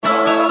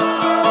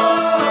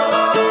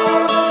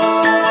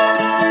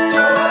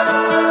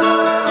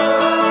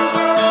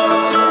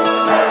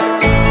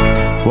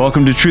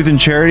Welcome to Truth and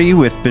Charity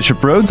with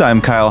Bishop Rhodes.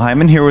 I'm Kyle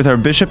Hyman here with our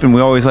bishop, and we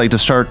always like to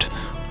start,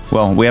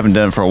 well, we haven't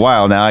done it for a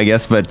while now, I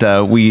guess, but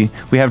we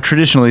have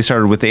traditionally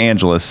started with the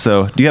Angelus.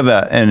 So do you have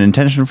an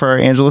intention for our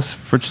Angelus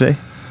for today?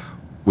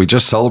 We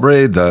just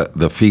celebrated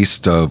the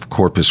feast of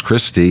Corpus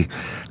Christi,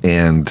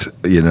 and,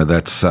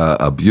 that's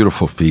a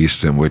beautiful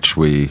feast in which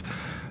we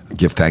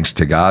give thanks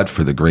to God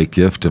for the great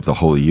gift of the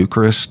Holy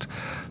Eucharist.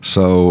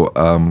 So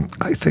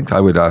I think I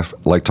would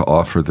like to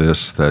offer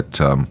this that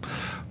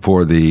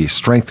for the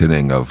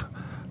strengthening of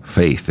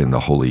faith in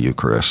the Holy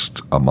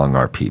Eucharist among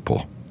our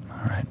people.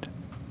 All right.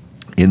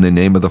 In the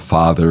name of the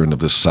Father, and of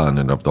the Son,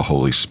 and of the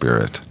Holy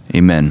Spirit.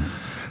 Amen.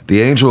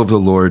 The angel of the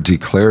Lord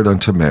declared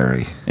unto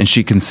Mary, and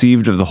she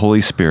conceived of the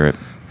Holy Spirit.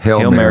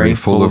 Hail Mary,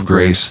 full of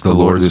grace, the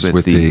Lord is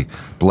with thee.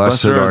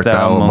 Blessed art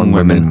thou among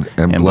women,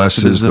 and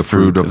blessed is the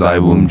fruit of thy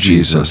womb,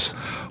 Jesus.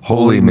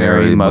 Holy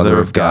Mary, Mother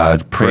of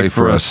God, pray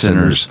for us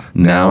sinners,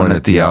 now and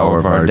at the hour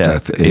of our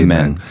death.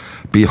 Amen.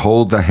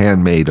 Behold the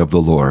handmaid of the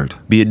Lord.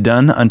 Be it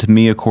done unto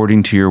me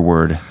according to your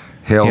word.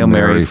 Hail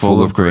Mary,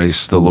 full of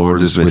grace, the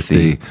Lord is with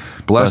thee.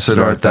 Blessed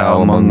art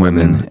thou among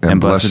women, and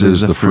blessed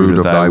is the fruit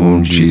of thy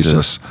womb,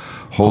 Jesus.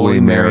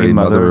 Holy Mary,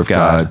 Mother of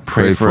God,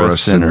 pray for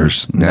us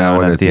sinners, now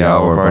and at the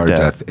hour of our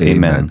death.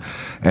 Amen.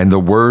 And the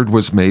Word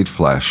was made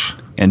flesh,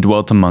 and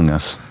dwelt among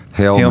us.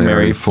 Hail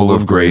Mary, full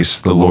of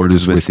grace, the Lord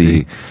is with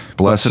thee.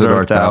 Blessed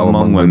art thou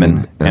among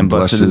women, and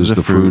blessed is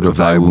the fruit of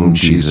thy womb,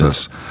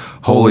 Jesus.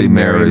 Holy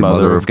Mary,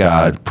 Mother of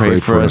God, pray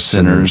for us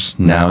sinners,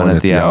 now and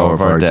at the hour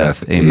of our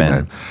death.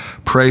 Amen.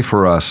 Pray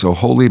for us, O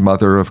Holy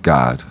Mother of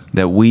God,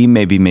 that we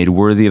may be made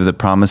worthy of the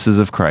promises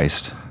of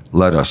Christ.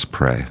 Let us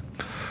pray.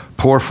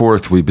 Pour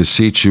forth, we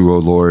beseech you, O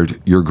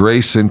Lord, your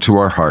grace into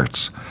our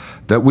hearts,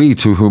 that we,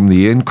 to whom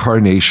the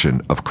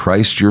incarnation of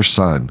Christ your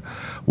Son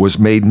was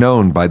made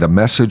known by the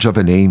message of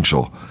an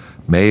angel,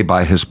 may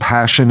by his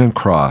passion and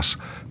cross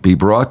be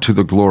brought to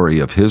the glory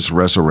of his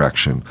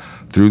resurrection,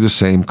 through the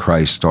same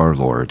Christ our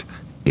Lord.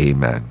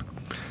 Amen.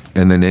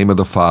 In the name of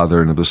the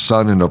Father, and of the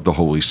Son, and of the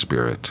Holy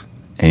Spirit.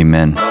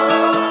 Amen.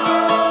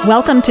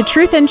 Welcome to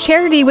Truth and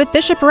Charity with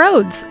Bishop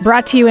Rhodes,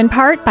 brought to you in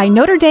part by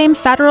Notre Dame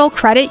Federal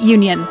Credit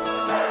Union.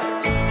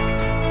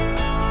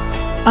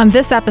 On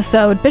this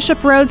episode,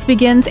 Bishop Rhodes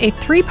begins a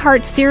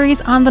three-part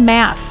series on the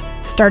Mass,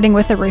 starting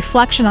with a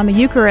reflection on the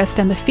Eucharist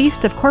and the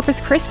Feast of Corpus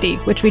Christi,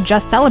 which we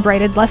just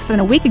celebrated less than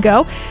a week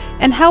ago,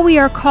 and how we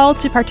are called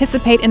to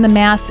participate in the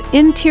Mass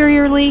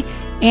interiorly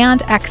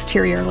and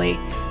exteriorly.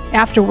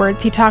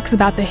 Afterwards, he talks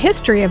about the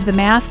history of the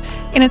Mass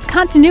and its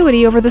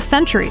continuity over the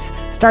centuries,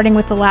 starting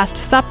with the Last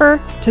Supper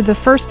to the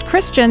first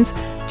Christians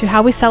to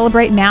how we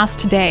celebrate Mass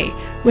today,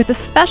 with a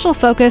special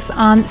focus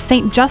on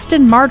St.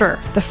 Justin Martyr,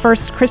 the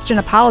first Christian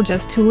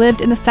apologist who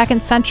lived in the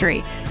 2nd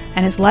century,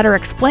 and his letter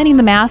explaining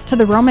the Mass to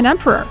the Roman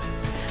Emperor.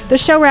 The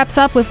show wraps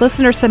up with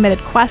listener-submitted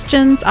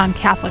questions on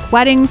Catholic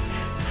weddings,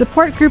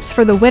 support groups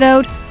for the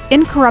widowed,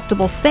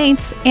 incorruptible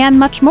saints, and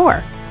much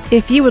more.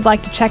 If you would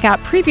like to check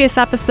out previous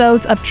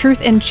episodes of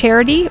Truth and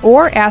Charity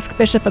or ask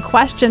Bishop a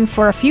question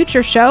for a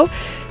future show,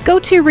 go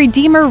to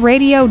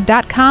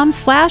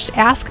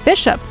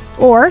redeemerradio.com/askbishop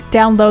or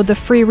download the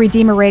free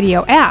Redeemer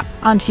Radio app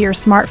onto your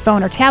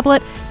smartphone or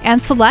tablet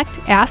and select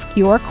Ask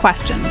Your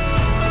Questions.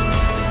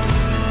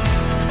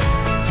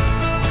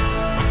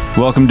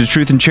 Welcome to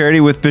Truth and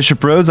Charity with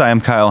Bishop Rhodes. I am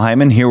Kyle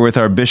Hyman here with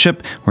our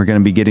bishop. We're going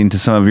to be getting to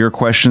some of your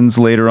questions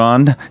later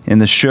on in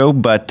the show,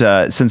 but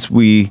since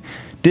we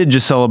did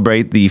just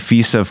celebrate the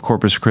Feast of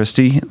Corpus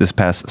Christi this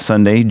past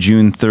Sunday,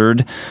 June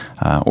 3rd,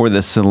 or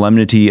the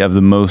Solemnity of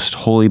the Most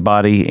Holy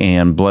Body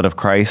and Blood of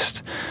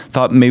Christ.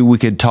 Thought maybe we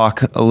could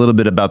talk a little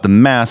bit about the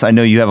Mass. I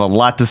know you have a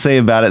lot to say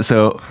about it,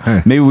 so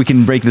maybe we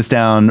can break this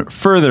down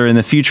further in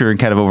the future and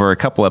kind of over a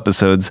couple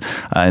episodes,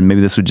 and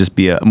maybe this would just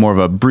be more of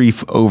a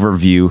brief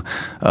overview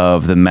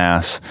of the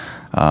Mass.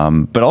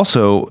 But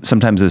also,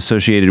 sometimes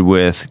associated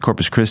with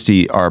Corpus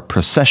Christi are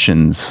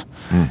processions.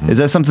 Mm-hmm. Is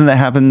that something that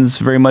happens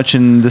very much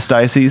in this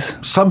diocese?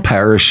 Some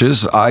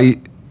parishes. I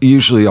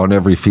usually, on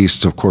every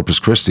Feast of Corpus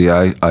Christi,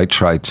 I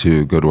try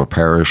to go to a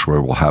parish where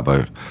we'll have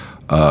a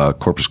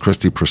Corpus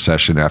Christi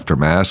procession after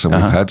Mass, and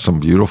we've had some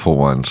beautiful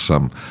ones,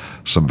 some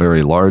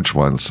very large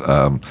ones.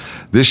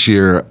 This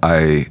year,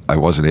 I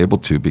wasn't able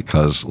to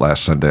because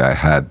last Sunday I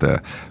had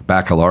the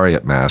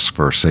Baccalaureate Mass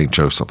for St.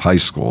 Joseph High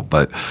School,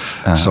 but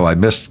so I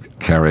missed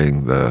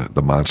carrying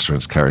the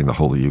monstrance, carrying the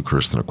Holy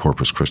Eucharist in a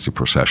Corpus Christi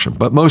procession.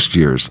 But most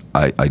years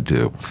I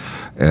do.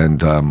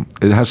 And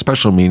it has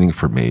special meaning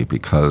for me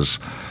because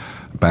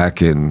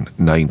back in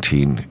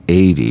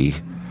 1980,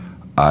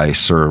 I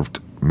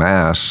served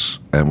Mass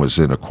and was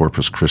in a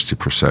Corpus Christi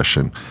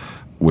procession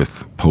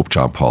with Pope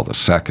John Paul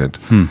II.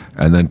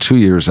 And then 2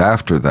 years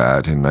after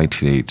that, in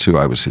 1982,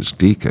 I was his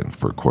deacon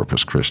for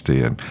Corpus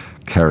Christi and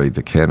carried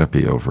the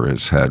canopy over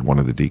his head. One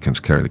of the deacons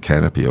carried the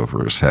canopy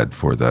over his head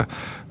for the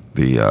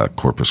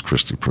Corpus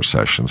Christi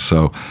procession.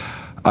 So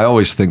I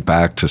always think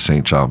back to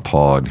St. John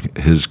Paul and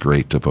his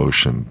great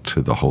devotion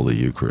to the Holy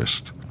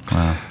Eucharist.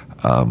 Wow.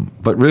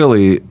 But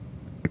really,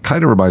 it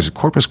kind of reminds me,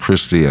 Corpus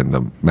Christi and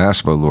the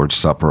Mass of the Lord's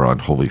Supper on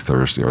Holy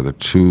Thursday are the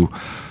two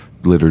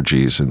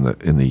liturgies in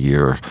the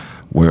year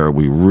where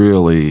we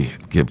really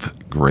give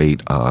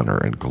great honor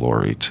and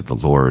glory to the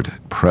Lord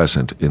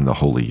present in the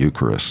Holy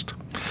Eucharist.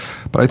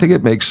 But I think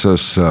it makes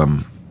us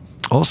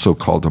also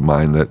call to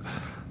mind that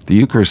the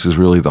Eucharist is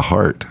really the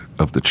heart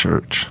of the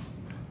Church.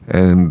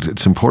 And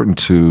it's important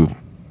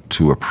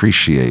to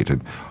appreciate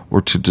it,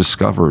 or to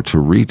discover, to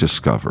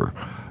rediscover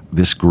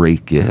this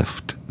great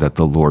gift that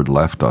the Lord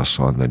left us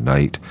on the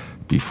night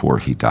before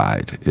he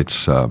died.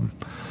 It's a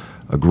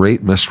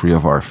great mystery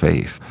of our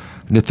faith.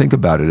 And to think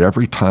about it,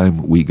 every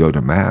time we go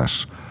to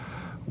Mass,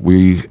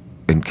 we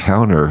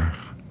encounter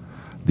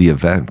the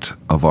event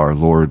of our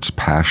Lord's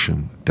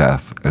passion,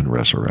 death, and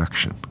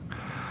resurrection,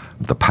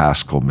 the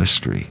Paschal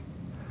mystery.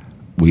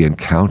 We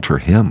encounter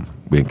him.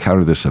 We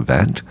encounter this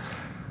event,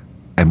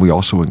 and we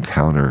also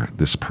encounter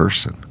this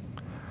person,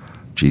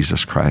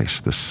 Jesus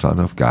Christ, the Son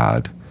of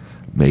God,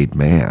 made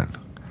man.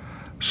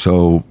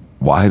 So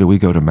why do we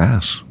go to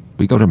Mass?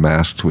 We go to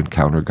Mass to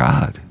encounter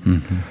God.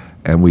 Mm-hmm.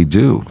 And we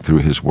do through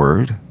his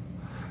word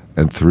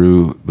and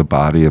through the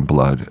body and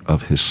blood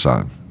of his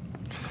Son.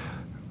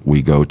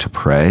 We go to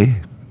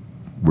pray.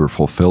 We're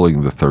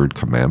fulfilling the third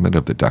commandment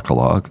of the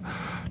Decalogue,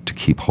 to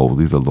keep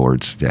holy the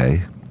Lord's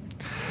day.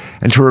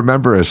 And to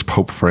remember, as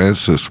Pope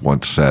Francis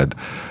once said,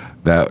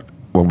 that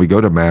when we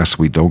go to Mass,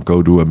 we don't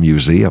go to a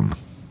museum.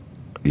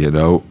 We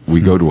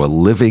go to a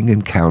living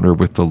encounter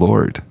with the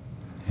Lord.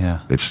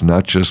 Yeah. It's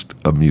not just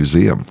a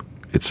museum.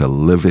 It's a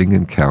living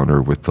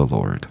encounter with the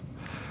Lord.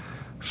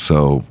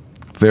 So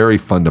very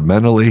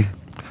fundamentally,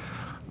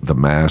 the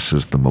Mass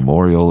is the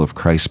memorial of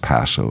Christ's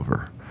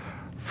Passover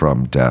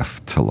from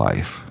death to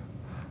life.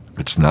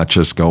 It's not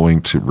just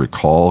going to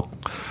recall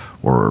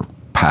or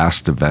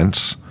past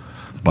events,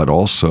 but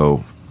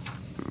also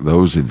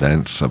those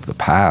events of the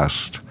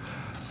past,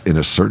 in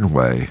a certain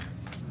way,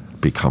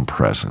 become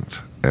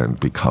present and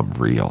become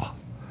real.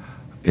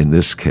 In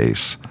this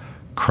case,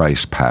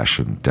 Christ's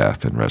passion,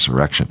 death, and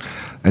resurrection.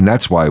 And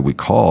that's why we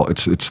call,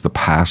 it's the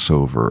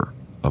Passover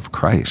of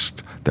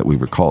Christ that we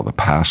recall, the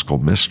Paschal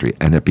mystery,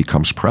 and it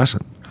becomes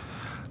present.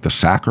 The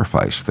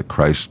sacrifice that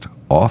Christ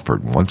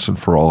offered once and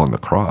for all on the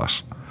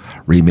cross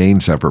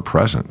remains ever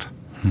present.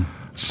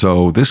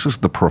 So this is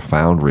the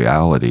profound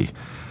reality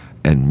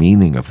and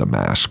meaning of the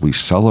Mass. We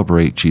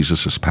celebrate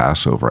Jesus'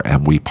 Passover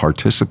and we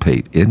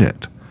participate in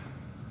it.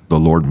 The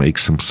Lord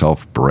makes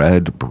himself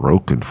bread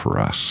broken for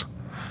us.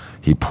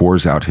 He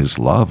pours out his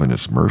love and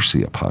his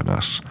mercy upon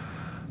us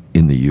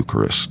in the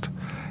Eucharist.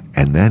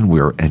 And then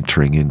we're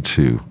entering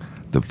into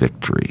the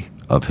victory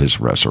of his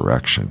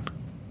resurrection.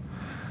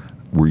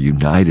 We're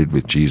united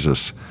with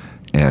Jesus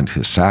and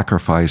his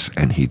sacrifice,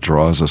 and he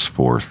draws us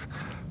forth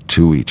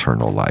to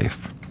eternal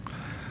life.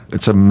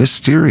 It's a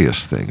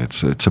mysterious thing.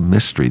 It's a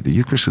mystery. The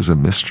Eucharist is a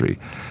mystery,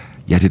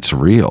 yet it's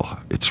real.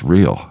 It's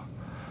real.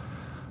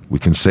 We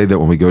can say that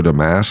when we go to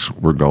Mass,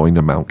 we're going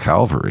to Mount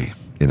Calvary,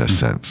 in a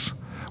sense.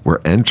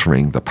 We're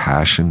entering the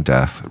passion,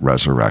 death,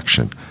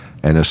 resurrection,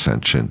 and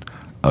ascension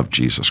of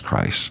Jesus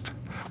Christ.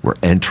 We're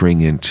entering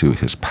into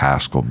his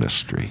Paschal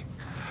mystery.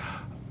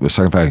 The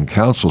Second Vatican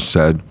Council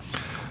said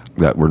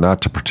that we're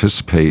not to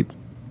participate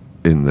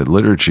in the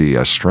liturgy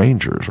as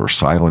strangers or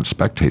silent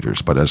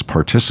spectators, but as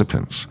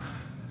participants.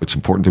 It's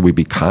important that we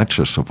be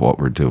conscious of what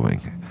we're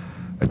doing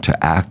and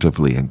to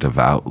actively and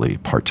devoutly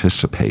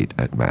participate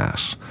at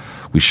Mass.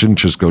 We shouldn't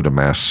just go to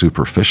Mass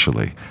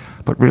superficially,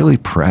 but really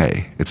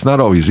pray. It's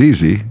not always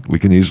easy. We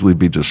can easily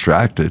be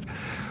distracted,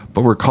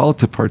 but we're called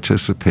to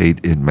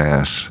participate in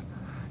Mass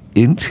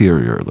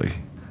interiorly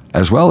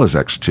as well as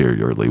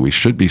exteriorly. We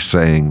should be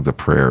saying the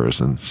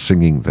prayers and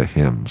singing the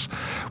hymns.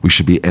 We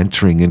should be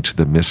entering into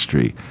the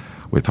mystery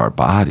with our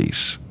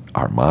bodies,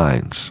 our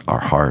minds, our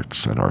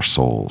hearts, and our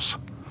souls.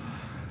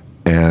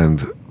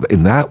 And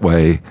in that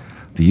way,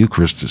 the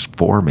Eucharist is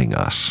forming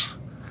us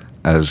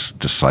as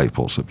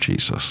disciples of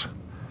Jesus.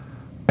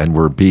 And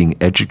we're being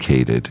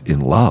educated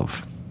in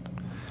love.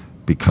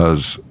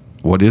 Because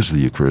what is the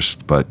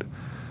Eucharist but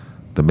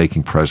the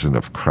making present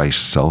of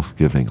Christ's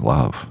self-giving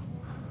love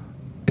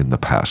in the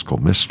Paschal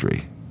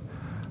mystery?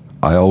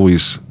 I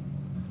always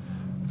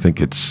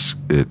think it's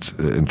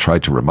and try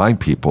to remind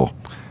people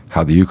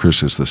how the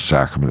Eucharist is the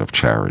sacrament of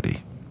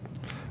charity.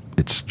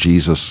 It's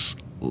Jesus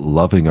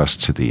loving us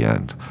to the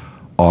end,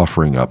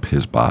 offering up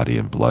his body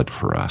and blood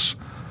for us.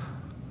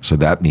 So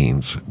that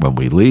means when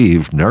we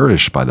leave,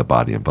 nourished by the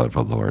body and blood of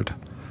the Lord,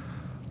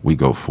 we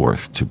go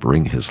forth to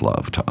bring his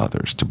love to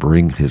others, to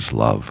bring his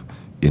love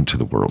into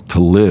the world, to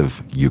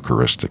live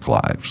Eucharistic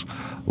lives,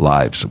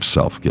 lives of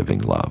self-giving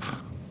love.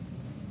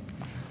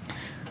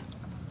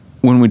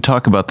 When we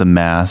talk about the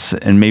Mass,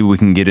 and maybe we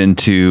can get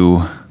into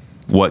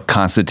what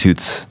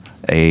constitutes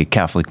a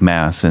Catholic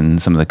Mass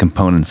and some of the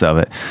components of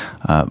it,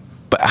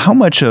 but how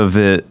much of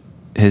it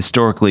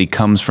historically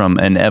comes from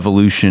an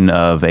evolution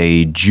of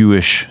a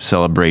Jewish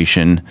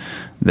celebration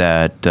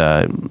that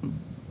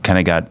kind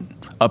of got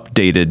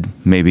updated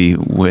maybe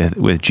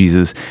with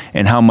Jesus,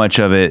 and how much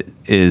of it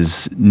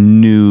is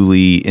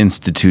newly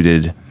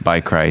instituted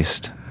by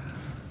Christ?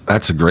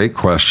 That's a great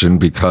question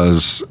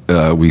because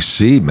we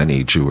see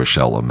many Jewish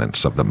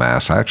elements of the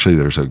Mass. Actually,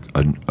 there's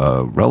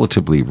a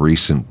relatively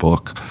recent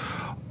book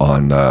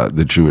on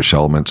the Jewish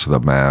elements of the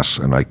Mass,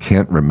 and I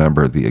can't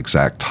remember the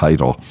exact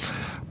title,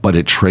 but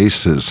it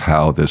traces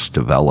how this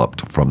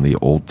developed from the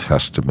Old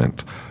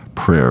Testament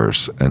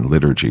prayers and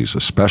liturgies,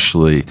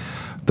 especially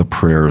the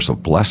prayers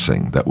of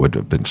blessing that would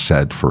have been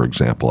said, for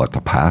example, at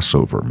the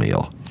Passover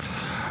meal.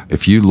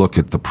 If you look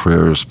at the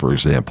prayers, for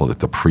example, that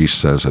the priest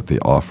says at the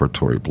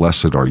offertory,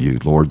 "Blessed are you,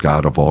 Lord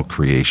God of all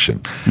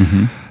creation,"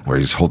 where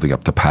he's holding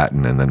up the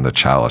paten and then the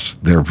chalice,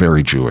 they're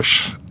very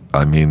Jewish.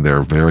 I mean,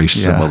 they're very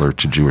similar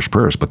to Jewish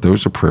prayers, but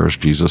those are prayers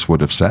Jesus would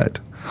have said,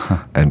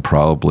 and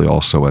probably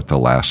also at the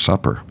Last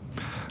Supper.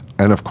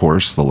 And of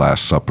course, the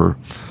Last Supper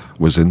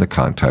was in the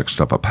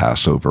context of a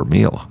Passover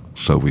meal.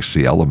 So we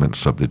see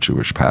elements of the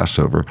Jewish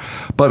Passover,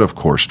 but of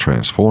course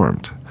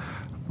transformed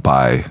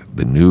by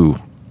the new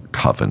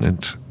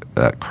covenant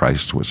that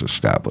Christ was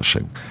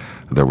establishing.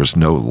 There was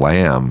no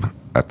lamb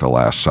at the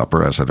Last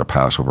Supper as at a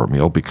Passover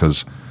meal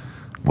because,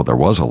 well, there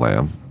was a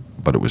lamb,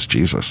 but it was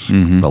Jesus,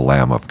 the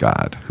Lamb of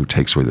God, who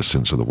takes away the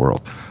sins of the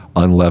world.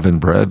 Unleavened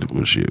bread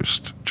was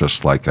used,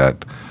 just like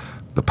at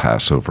the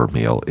Passover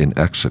meal in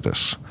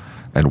Exodus.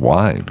 And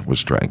wine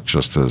was drank,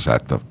 just as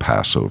at the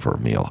Passover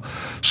meal.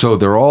 So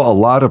there are a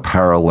lot of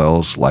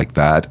parallels like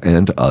that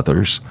and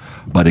others,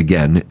 but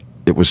again,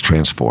 it was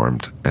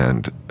transformed,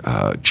 and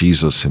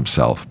Jesus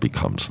himself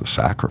becomes the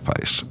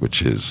sacrifice,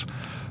 which is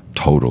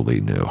totally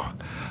new.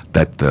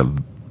 That the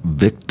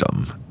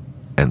victim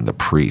and the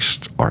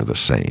priest are the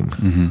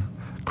same.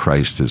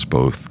 Christ is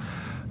both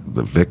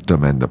the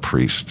victim and the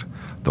priest,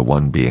 the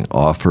one being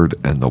offered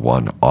and the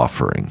one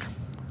offering.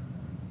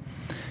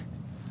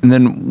 And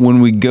then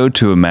when we go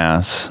to a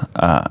Mass,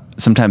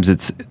 sometimes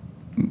it's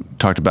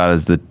talked about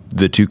as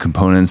the two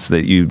components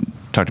that you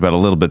talked about a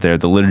little bit there,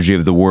 the liturgy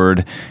of the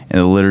Word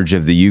and the liturgy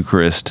of the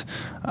Eucharist.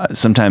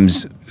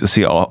 Sometimes you'll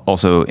see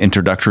also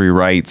introductory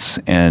rites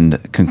and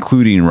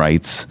concluding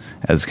rites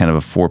as kind of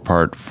a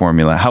four-part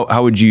formula.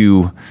 How would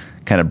you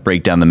kind of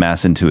break down the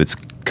Mass into its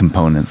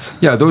components?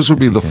 Yeah, those would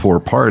be the four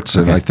parts,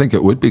 and I think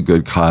it would be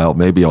good, Kyle,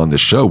 maybe on the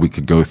show we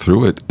could go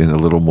through it in a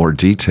little more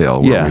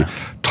detail where we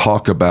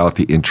talk about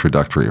the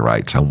introductory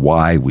rites and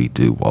why we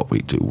do what we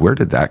do. Where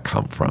did that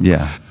come from?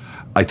 Yeah.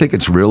 I think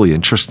it's really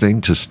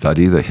interesting to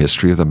study the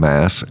history of the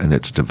Mass and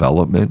its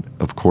development.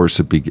 Of course,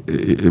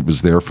 it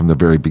was there from the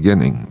very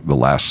beginning, the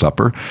Last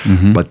Supper.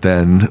 But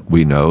then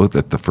we know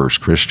that the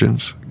first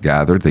Christians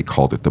gathered. They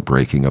called it the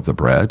breaking of the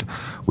bread.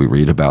 We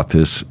read about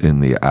this in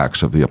the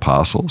Acts of the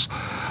Apostles.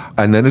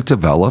 And then it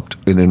developed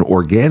in an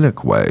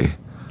organic way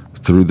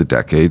through the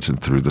decades and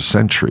through the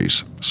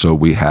centuries. So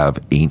we have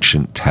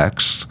ancient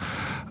texts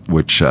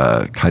which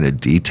kind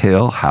of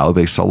detail how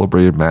they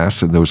celebrated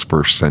Mass in those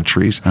first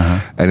centuries.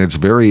 And it's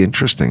very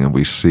interesting, and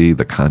we see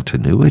the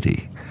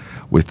continuity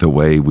with the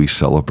way we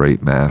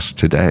celebrate Mass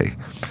today.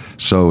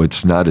 So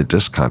it's not a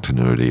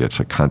discontinuity,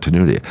 it's a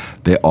continuity.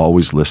 They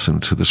always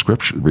listen to the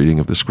scripture, reading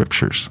of the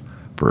Scriptures,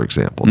 for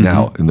example.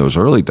 Now, in those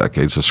early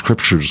decades, the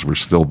Scriptures were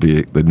still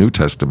the New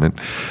Testament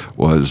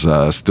was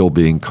still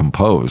being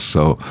composed.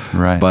 So,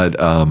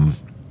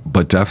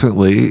 but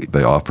definitely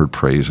they offered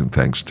praise and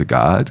thanks to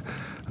God.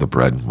 The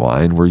bread and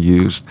wine were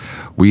used.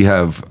 We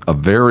have a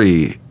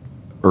very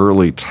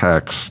early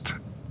text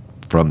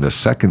from the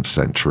 2nd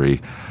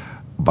century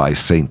by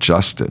St.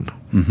 Justin,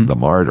 the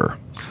martyr.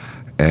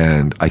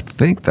 And I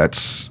think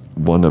that's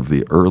one of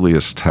the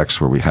earliest texts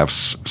where we have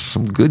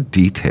some good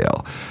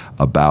detail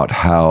about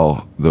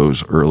how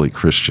those early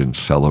Christians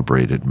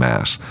celebrated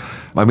Mass.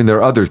 I mean, there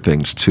are other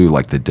things too,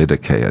 like the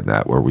Didache and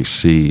that, where we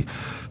see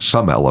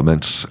some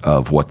elements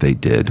of what they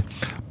did.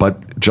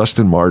 But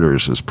Justin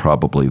Martyr's is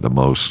probably the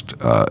most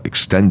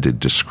extended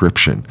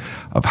description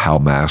of how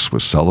Mass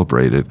was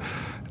celebrated,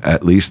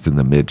 at least in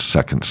the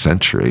mid-2nd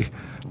century.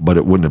 But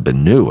it wouldn't have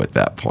been new at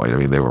that point. I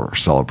mean, they were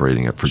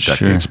celebrating it for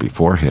decades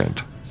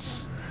beforehand.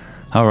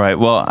 All right.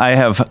 Well, I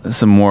have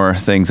some more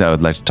things I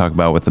would like to talk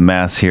about with the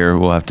Mass here.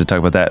 We'll have to talk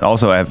about that.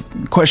 Also, I have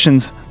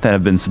questions that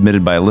have been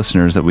submitted by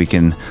listeners that we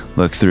can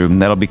look through.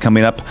 And that'll be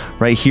coming up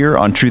right here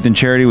on Truth and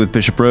Charity with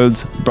Bishop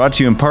Rhoades, brought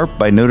to you in part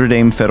by Notre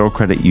Dame Federal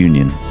Credit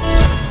Union.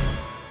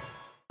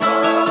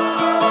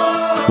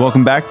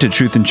 Welcome back to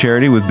Truth and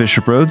Charity with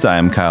Bishop Rhoades. I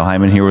am Kyle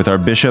Hyman here with our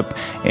bishop.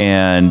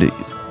 And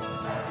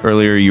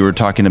earlier you were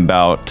talking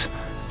about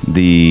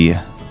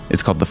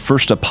it's called the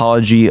First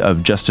Apology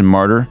of Justin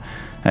Martyr.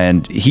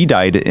 And he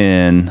died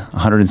in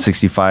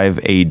 165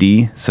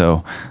 AD,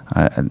 so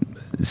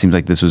it seems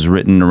like this was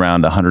written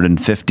around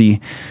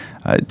 150.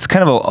 It's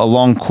kind of a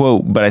long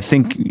quote, but I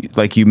think,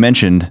 like you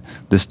mentioned,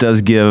 this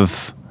does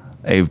give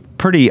a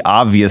pretty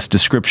obvious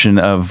description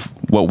of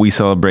what we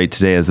celebrate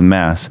today as a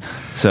Mass.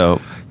 So,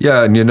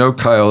 yeah, and you know,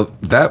 Kyle,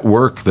 that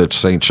work that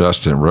St.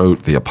 Justin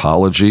wrote, the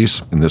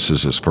Apologies, and this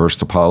is his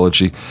first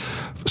apology,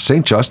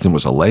 St. Justin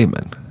was a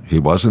layman. He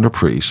wasn't a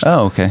priest.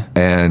 Oh, okay.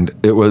 And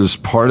it was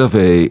part of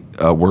a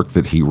work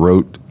that he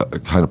wrote,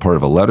 kind of part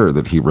of a letter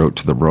that he wrote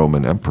to the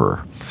Roman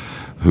emperor,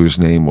 whose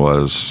name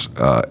was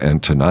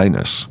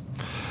Antoninus.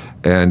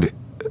 And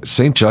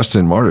St.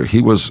 Justin Martyr,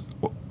 he was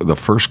the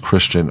first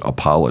Christian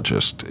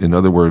apologist. In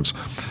other words,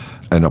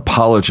 an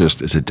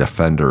apologist is a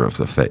defender of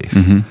the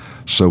faith.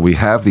 So we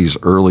have these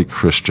early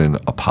Christian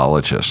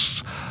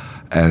apologists,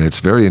 and it's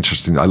very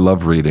interesting. I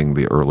love reading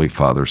the early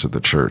fathers of the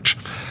church.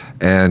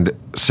 And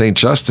St.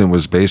 Justin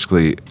was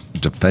basically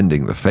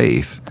defending the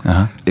faith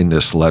in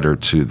this letter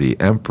to the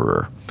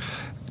emperor.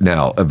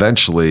 Now,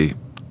 eventually,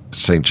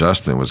 St.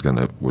 Justin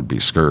would be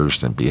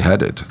scourged and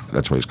beheaded.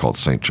 That's why he's called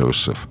St.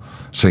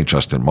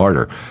 Justin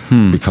Martyr,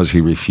 because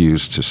he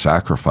refused to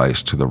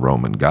sacrifice to the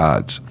Roman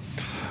gods.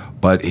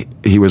 But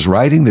he was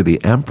writing to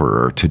the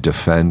emperor to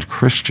defend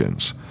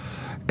Christians.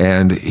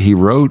 And he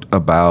wrote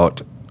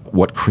about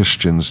what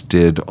Christians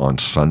did on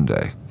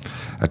Sunday.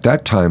 At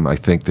that time, I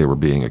think they were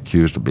being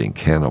accused of being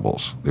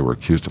cannibals. They were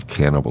accused of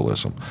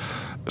cannibalism.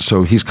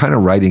 So he's kind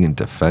of writing in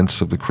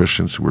defense of the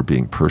Christians who were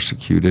being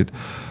persecuted.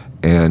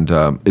 And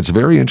it's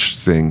very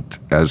interesting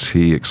as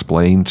he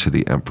explained to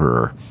the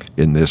emperor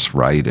in this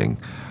writing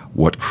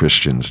what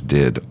Christians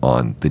did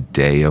on the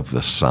day of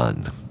the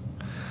sun.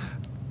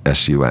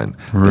 S-U-N.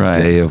 Right.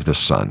 The day of the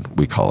sun.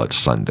 We call it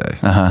Sunday.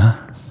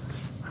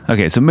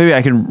 Okay, so maybe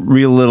I can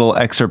read a little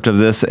excerpt of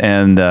this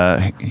and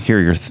hear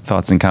your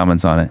thoughts and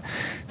comments on it.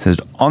 It says,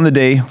 on the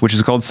day, which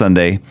is called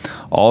Sunday,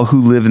 all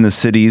who live in the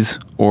cities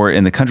or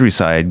in the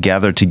countryside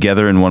gather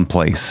together in one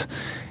place,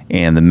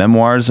 and the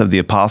memoirs of the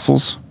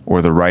apostles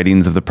or the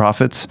writings of the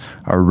prophets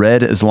are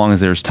read as long as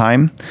there's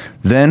time.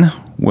 Then,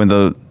 when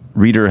the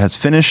reader has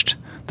finished,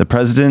 the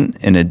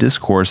president, in a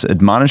discourse,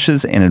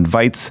 admonishes and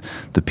invites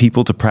the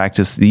people to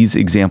practice these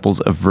examples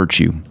of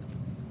virtue.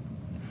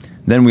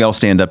 Then we all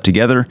stand up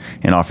together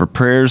and offer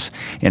prayers,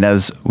 and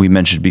as we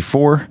mentioned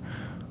before,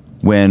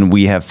 when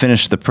we have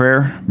finished the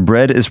prayer,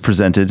 bread is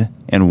presented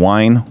and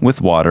wine with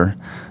water.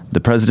 The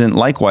president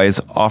likewise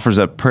offers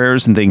up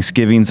prayers and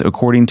thanksgivings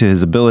according to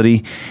his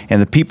ability,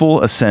 and the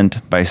people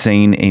assent by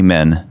saying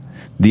Amen.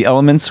 The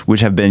elements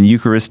which have been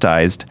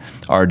Eucharistized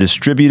are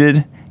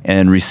distributed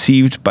and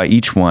received by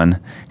each one,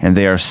 and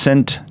they are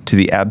sent to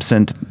the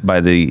absent by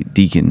the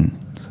deacon.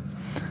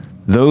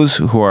 Those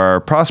who are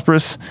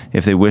prosperous,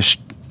 if they wish,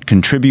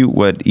 contribute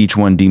what each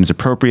one deems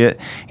appropriate,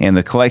 and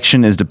the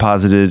collection is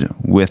deposited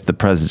with the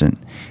president.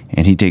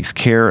 And he takes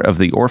care of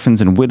the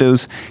orphans and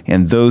widows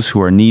and those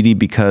who are needy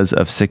because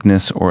of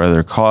sickness or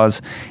other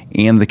cause,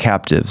 and the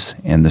captives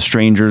and the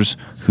strangers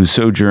who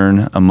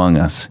sojourn among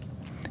us.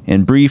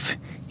 In brief,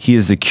 he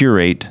is the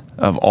curate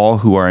of all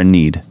who are in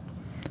need.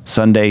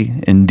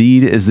 Sunday,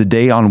 indeed, is the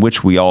day on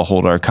which we all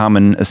hold our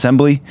common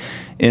assembly,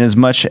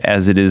 inasmuch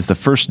as it is the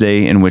first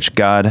day in which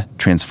God,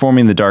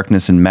 transforming the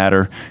darkness in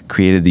matter,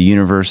 created the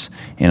universe,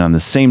 and on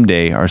the same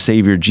day our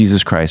Savior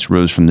Jesus Christ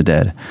rose from the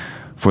dead.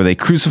 For they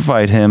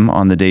crucified him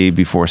on the day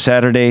before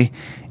Saturday,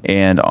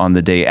 and on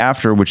the day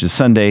after, which is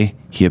Sunday,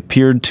 he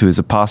appeared to his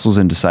apostles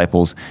and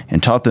disciples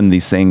and taught them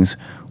these things,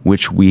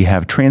 which we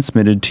have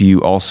transmitted to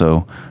you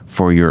also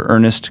for your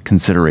earnest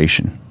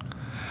consideration.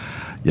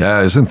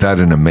 Yeah, isn't that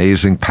an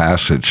amazing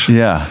passage?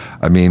 Yeah.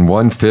 I mean,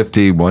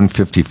 150,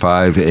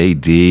 155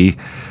 AD,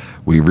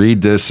 we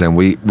read this and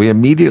we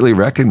immediately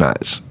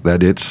recognize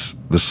that it's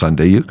the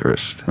Sunday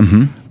Eucharist.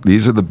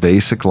 These are the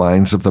basic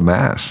lines of the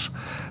Mass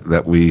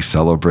that we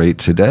celebrate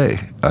today.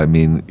 I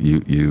mean,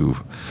 you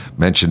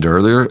mentioned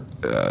earlier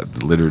the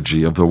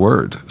liturgy of the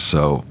Word.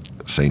 So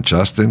St.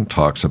 Justin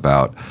talks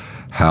about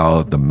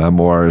how the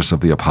memoirs of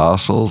the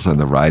apostles and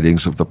the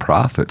writings of the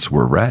prophets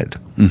were read.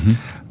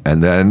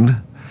 And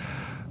then,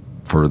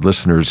 for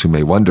listeners who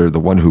may wonder, the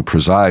one who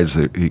presides,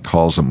 he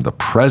calls him the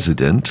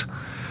president,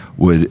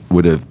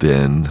 would have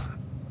been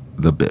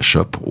the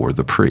bishop or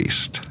the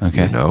priest.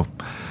 Okay. You know,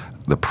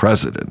 the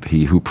president,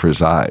 he who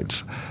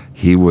presides,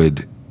 he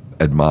would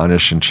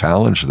admonish and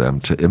challenge them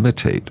to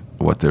imitate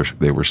what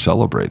they were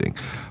celebrating.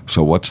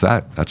 So what's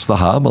that? That's the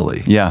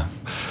homily. Yeah.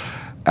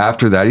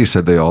 After that, he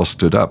said they all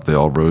stood up. They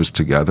all rose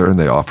together and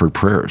they offered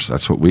prayers.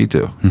 That's what we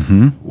do.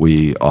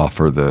 We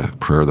offer the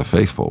prayer of the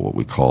faithful, what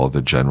we call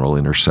the general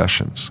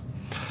intercessions.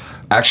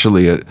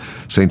 Actually,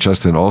 St.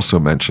 Justin also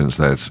mentions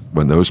that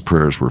when those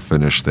prayers were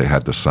finished, they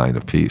had the sign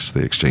of peace.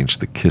 They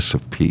exchanged the kiss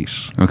of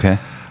peace. Okay.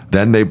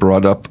 Then they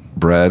brought up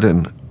bread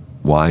and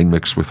wine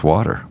mixed with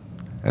water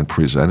and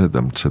presented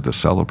them to the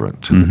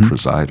celebrant, to the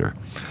presider.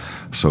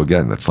 So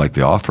again, that's like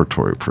the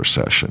offertory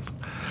procession.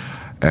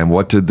 And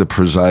what did the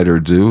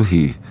presider do?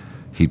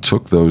 He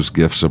took those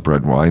gifts of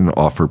bread and wine and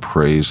offered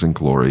praise and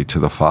glory to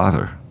the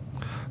Father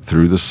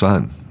through the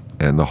Son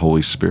and the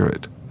Holy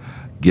Spirit,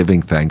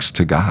 giving thanks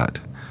to God.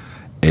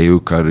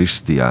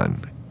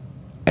 Eucharistian.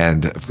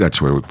 And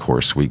that's where, of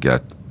course, we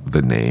get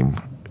the name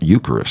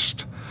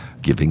Eucharist,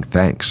 giving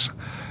thanks.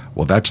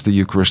 Well, that's the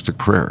Eucharistic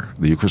prayer.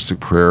 The Eucharistic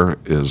prayer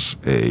is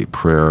a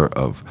prayer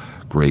of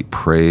great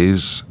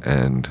praise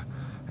and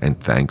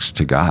thanks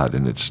to God.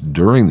 And it's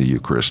during the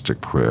Eucharistic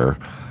prayer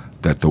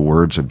that the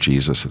words of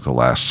Jesus at the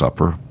Last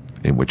Supper,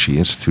 in which he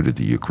instituted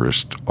the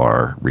Eucharist,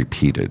 are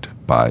repeated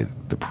by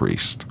the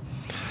priest.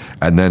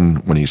 And then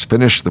when he's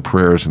finished the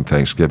prayers and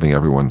thanksgiving,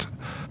 everyone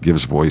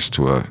gives voice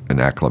to an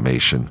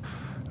acclamation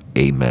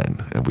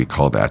Amen. And we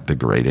call that the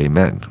Great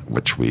Amen,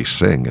 which we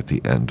sing at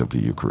the end of the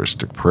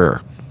Eucharistic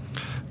prayer.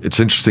 It's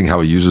interesting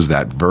how he uses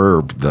that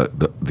verb, the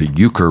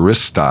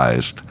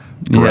Eucharistized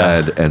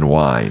bread and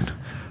wine.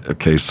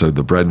 Okay, so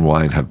the bread and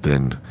wine have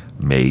been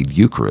made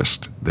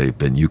Eucharist. They've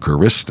been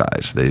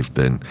Eucharistized. They've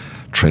been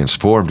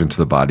transformed into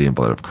the body and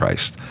blood of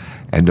Christ.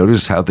 And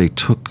notice how they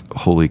took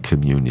Holy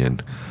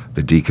Communion.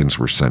 The deacons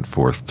were sent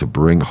forth to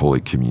bring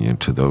Holy Communion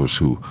to those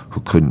who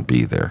couldn't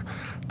be there,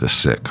 the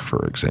sick,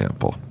 for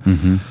example.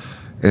 Mm-hmm.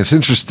 And it's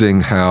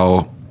interesting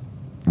how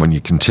when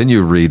you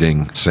continue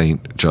reading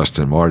St.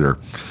 Justin Martyr,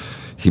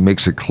 he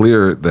makes it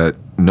clear that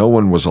no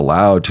one was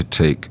allowed to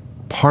take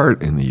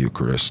part in the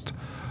Eucharist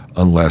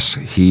unless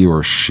he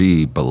or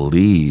she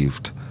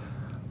believed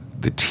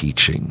the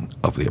teaching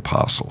of the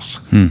apostles.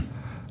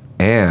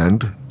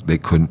 And they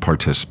couldn't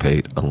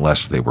participate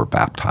unless they were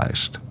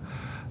baptized.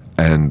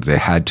 And they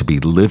had to be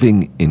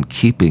living in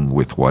keeping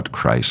with what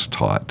Christ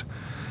taught.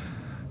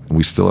 And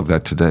we still have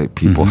that today.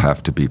 People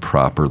have to be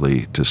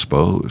properly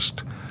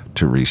disposed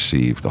to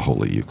receive the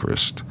Holy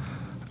Eucharist.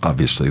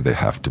 Obviously, they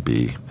have to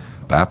be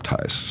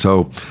baptized.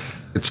 So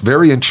it's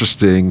very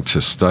interesting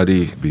to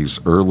study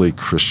these early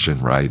Christian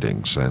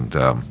writings. And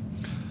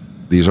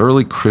these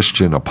early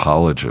Christian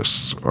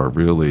apologists are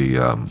really,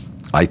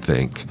 I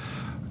think,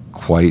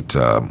 quite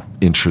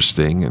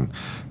interesting. And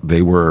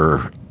they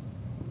were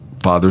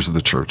fathers of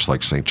the church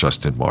like St.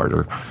 Justin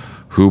Martyr,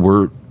 who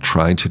were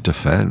trying to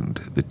defend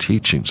the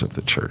teachings of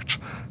the church.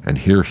 And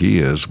here he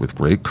is with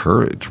great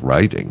courage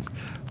writing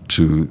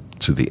to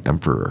the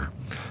emperor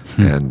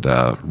and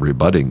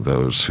rebutting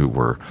those who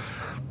were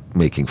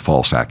making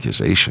false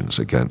accusations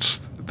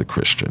against the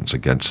Christians,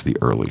 against the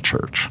early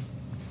church.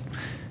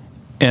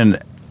 And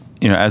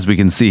as we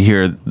can see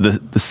here,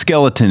 the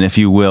skeleton, if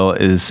you will,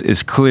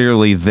 is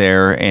clearly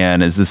there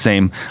and is the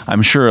same.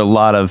 I'm sure a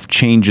lot of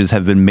changes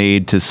have been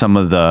made to some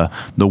of the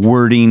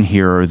wording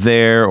here or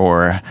there,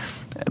 or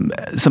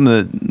some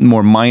of the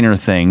more minor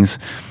things.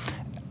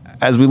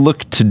 As we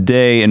look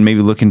today and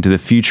maybe look into the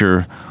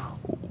future,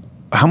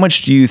 how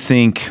much do you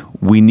think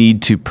we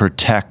need to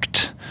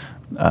protect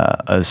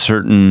a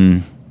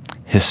certain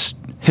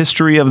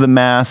history of the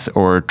Mass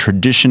or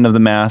tradition of the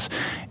Mass?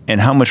 And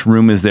how much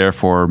room is there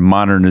for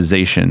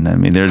modernization? I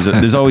mean,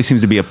 there's always seems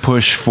to be a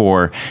push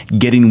for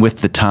getting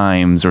with the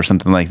times or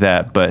something like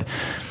that. But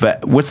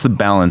what's the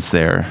balance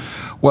there?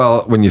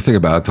 Well, when you think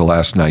about the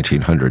last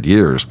 1900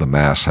 years, the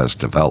Mass has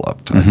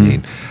developed. I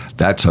mean,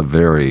 that's a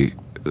very,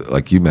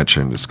 like you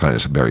mentioned, it's kind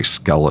of very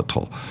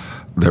skeletal.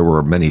 There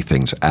were many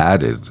things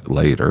added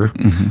later.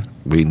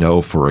 We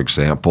know, for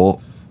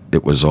example,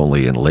 it was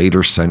only in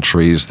later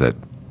centuries that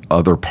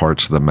other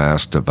parts of the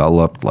Mass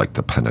developed, like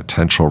the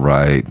penitential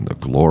rite and the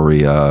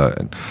Gloria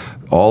and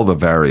all the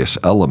various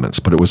elements,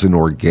 but it was an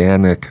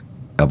organic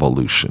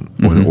evolution,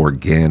 an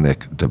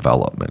organic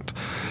development.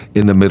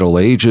 In the Middle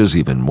Ages,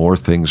 even more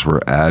things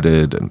were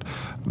added, and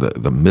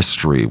the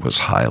mystery was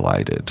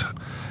highlighted.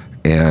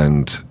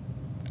 And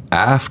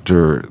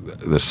after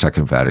the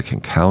Second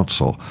Vatican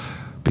Council,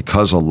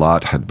 because a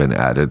lot had been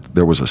added,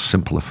 there was a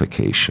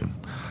simplification.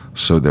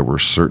 So there were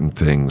certain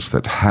things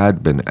that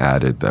had been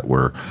added that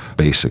were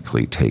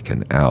basically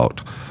taken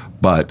out,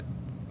 but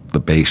the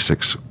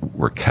basics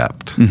were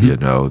kept,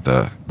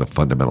 the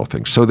fundamental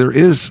things. So there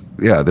is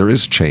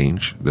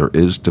change, there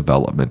is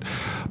development,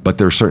 but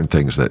there are certain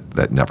things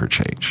that never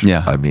change.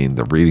 Yeah. I mean,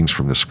 the readings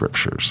from the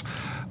scriptures,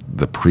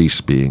 the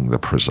priest being the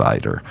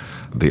presider,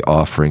 the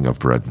offering of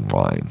bread and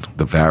wine,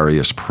 the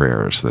various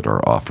prayers that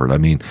are offered. I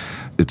mean,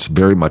 it's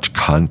very much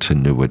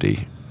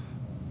continuity.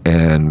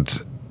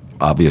 And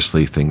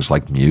obviously, things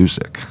like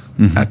music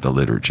at the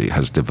liturgy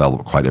has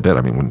developed quite a bit.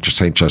 I mean, when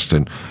St.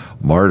 Justin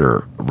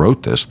Martyr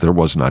wrote this, there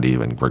was not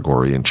even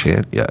Gregorian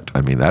chant yet.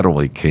 I mean, that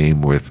only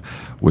came with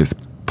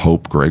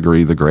Pope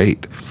Gregory the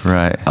Great.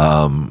 Right.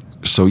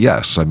 So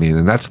yes, I mean,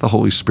 and that's the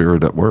Holy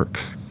Spirit at work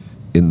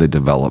in the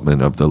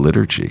development of the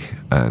liturgy,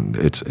 and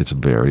it's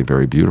very,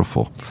 very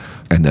beautiful.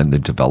 And then the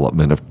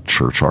development of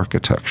church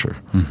architecture.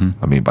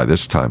 I mean, by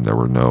this time there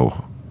were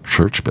no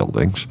church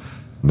buildings.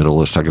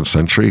 Middle of the 2nd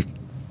century,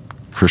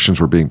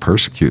 Christians were being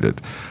persecuted.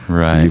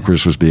 Right. The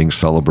Eucharist was being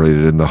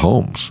celebrated in the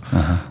homes.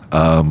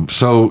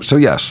 So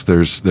yes,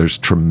 there's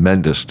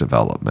tremendous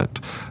development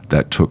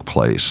that took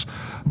place,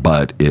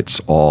 but it's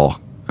all,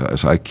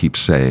 as I keep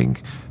saying,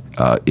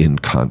 in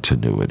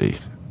continuity,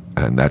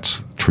 and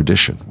that's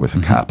tradition with a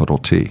capital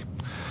T.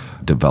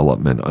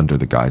 Development under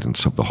the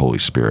guidance of the Holy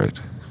Spirit.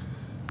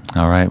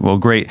 All right. Well,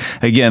 great.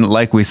 Again,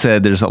 like we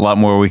said, there's a lot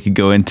more we could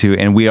go into,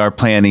 and we are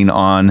planning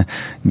on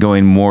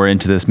going more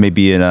into this,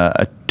 maybe in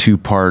a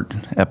 2-part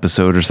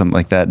episode or something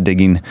like that,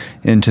 digging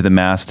into the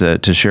Mass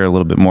to share a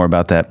little bit more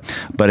about that.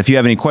 But if you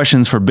have any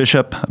questions for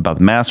Bishop about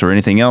the Mass or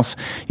anything else,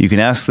 you can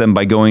ask them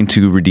by going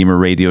to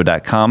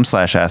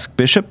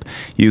redeemerradio.com/askbishop.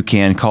 You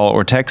can call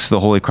or text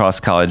the Holy Cross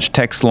College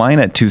text line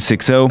at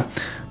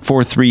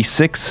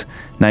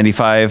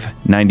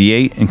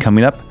 260-436-9598. And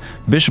coming up,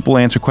 Bishop will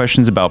answer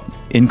questions about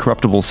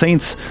incorruptible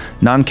saints,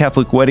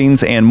 non-Catholic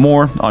weddings, and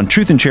more on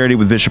Truth and Charity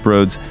with Bishop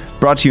Rhoades,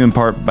 brought to you in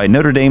part by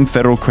Notre Dame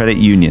Federal Credit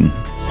Union.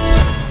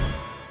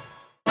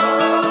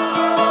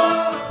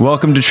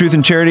 Welcome to Truth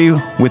and Charity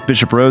with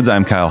Bishop Rhodes.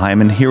 I'm Kyle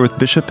Hyman here with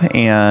Bishop,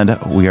 and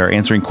we are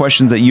answering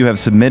questions that you have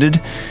submitted.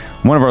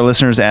 One of our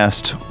listeners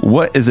asked,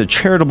 what is a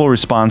charitable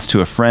response to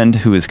a friend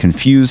who is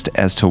confused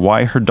as to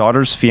why her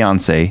daughter's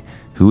fiance,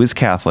 who is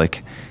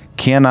Catholic,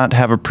 cannot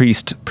have a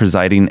priest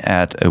presiding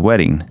at a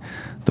wedding?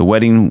 The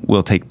wedding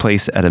will take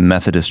place at a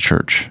Methodist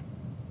church.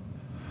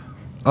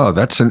 Oh,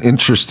 that's an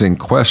interesting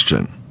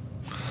question.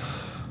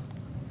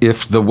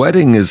 If the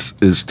wedding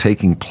is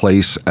taking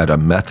place at a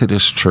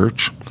Methodist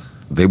church,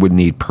 they would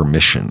need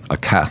permission. A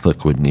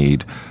Catholic would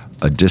need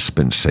a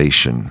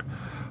dispensation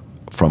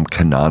from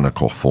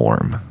canonical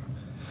form.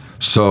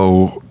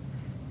 So,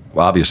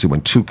 obviously,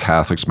 when two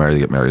Catholics marry, they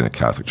get married in a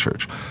Catholic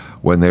church.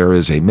 When there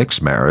is a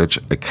mixed marriage,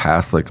 a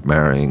Catholic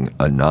marrying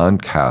a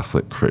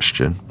non-Catholic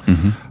Christian,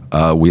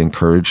 we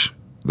encourage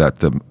that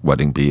the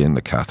wedding be in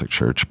the Catholic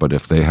church. But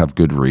if they have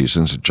good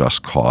reasons, a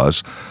just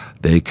cause,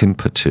 they can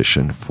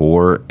petition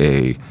for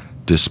a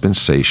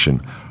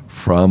dispensation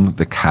from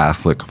the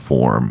Catholic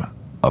form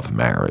of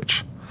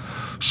marriage.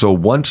 So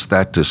once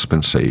that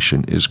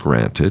dispensation is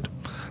granted,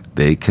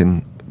 they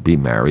can be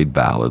married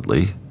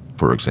validly,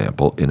 for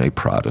example, in a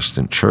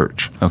Protestant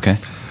church. Okay.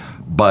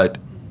 But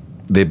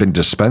they've been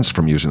dispensed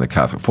from using the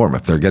Catholic form.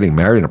 If they're getting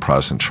married in a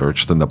Protestant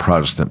church, then the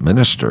Protestant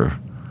minister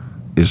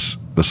is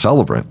the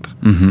celebrant.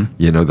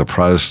 The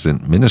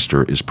Protestant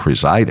minister is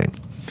presiding.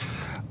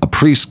 A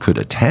priest could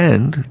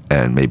attend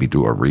and maybe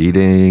do a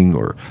reading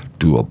or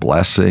do a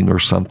blessing or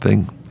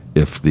something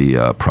if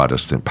the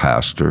Protestant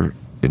pastor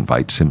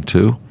invites him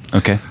to.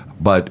 Okay.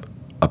 But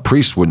a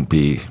priest wouldn't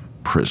be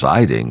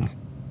presiding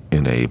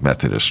in a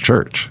Methodist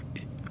church.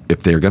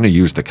 If they're going to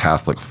use the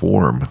Catholic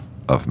form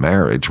of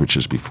marriage, which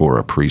is before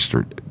a priest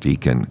or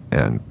deacon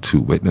and two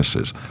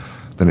witnesses,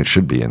 then it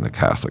should be in the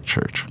Catholic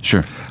church.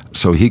 Sure.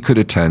 So he could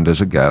attend as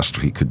a guest,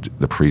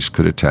 the priest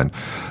could attend,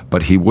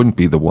 but he wouldn't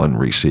be the one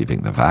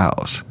receiving the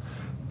vows.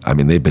 I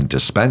mean, they've been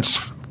dispensed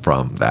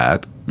from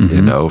that,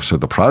 so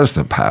the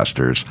Protestant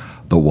pastor's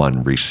the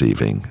one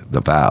receiving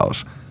the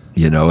vows.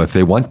 If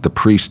they want the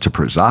priest to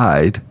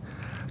preside,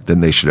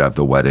 then they should have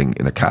the wedding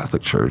in a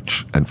Catholic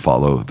church and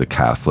follow the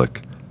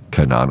Catholic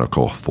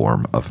canonical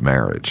form of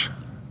marriage.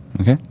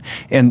 Okay.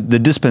 And the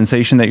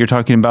dispensation that you're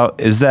talking about,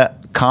 is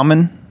that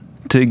common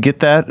to get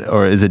that,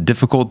 or is it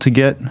difficult to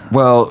get?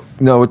 Well,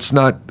 no, it's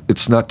not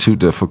too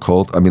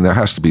difficult. I mean, there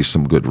has to be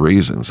some good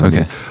reasons. I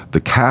mean,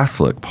 the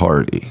Catholic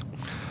party,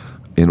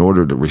 in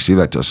order to receive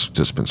that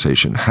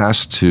dispensation,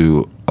 has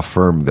to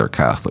affirm their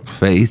Catholic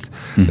faith,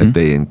 that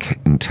they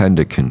intend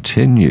to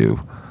continue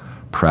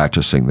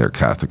practicing their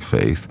Catholic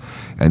faith,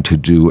 and to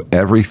do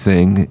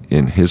everything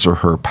in his or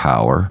her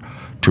power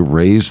to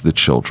raise the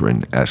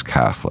children as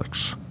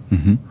Catholics.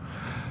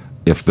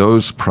 If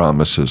those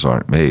promises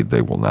aren't made,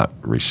 they will not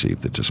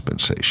receive the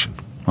dispensation.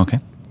 Okay.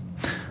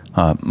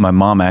 My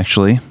mom,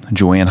 actually,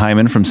 Joanne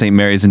Hyman from St.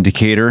 Mary's in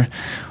Decatur.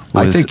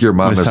 I think your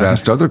mom has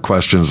asked other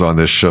questions on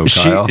this show,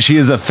 Kyle. She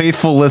is a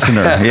faithful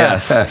listener,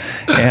 yes.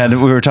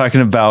 And we were talking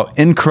about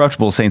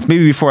incorruptible saints.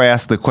 Maybe before I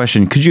ask the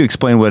question, could you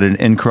explain what an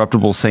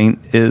incorruptible saint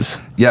is?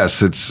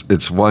 Yes,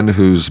 it's one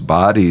whose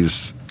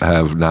bodies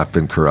have not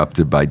been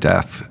corrupted by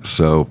death.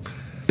 So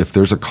if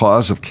there's a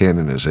cause of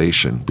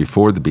canonization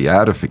before the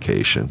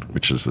beatification,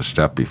 which is the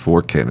step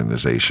before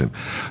canonization,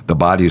 the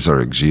bodies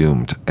are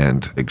exhumed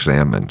and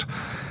examined.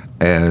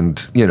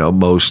 And,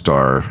 most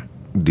are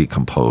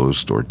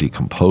decomposed or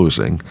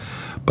decomposing,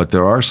 but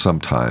there are some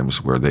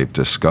times where they've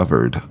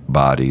discovered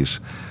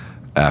bodies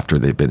after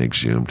they've been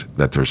exhumed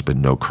that there's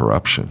been no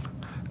corruption.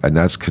 And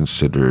that's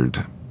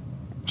considered,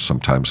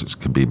 sometimes it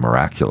can be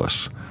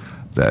miraculous,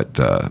 that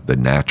the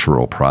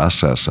natural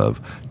process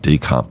of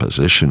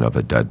decomposition of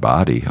a dead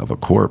body, of a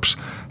corpse,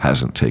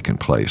 hasn't taken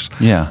place.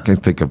 Yeah. I can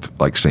think of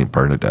like St.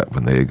 Bernadette.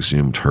 When they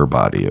exhumed her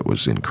body, it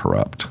was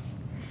incorrupt.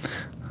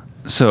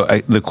 So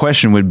the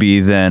question would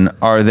be then,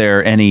 are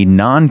there any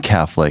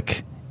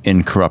non-Catholic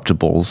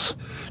incorruptibles?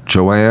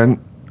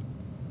 Joanne,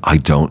 I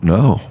don't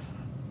know.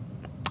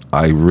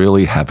 I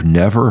really have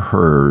never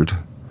heard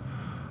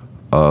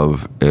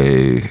of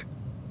a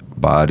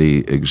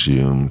body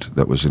exhumed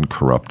that was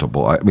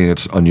incorruptible. I mean,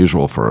 it's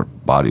unusual for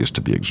bodies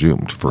to be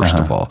exhumed, first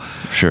of all.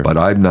 Sure. But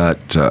I'm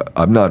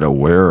not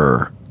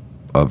aware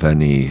of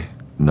any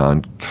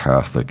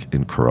non-Catholic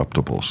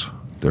incorruptibles.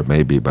 There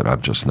may be, but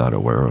I'm just not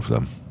aware of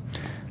them.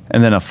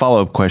 And then a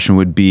follow-up question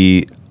would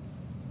be,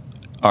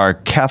 are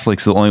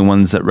Catholics the only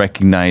ones that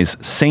recognize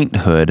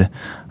sainthood?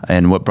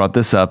 And what brought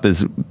this up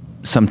is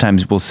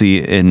sometimes we'll see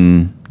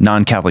in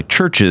non-Catholic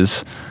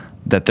churches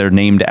that they're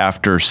named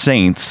after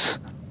saints,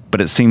 but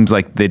it seems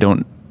like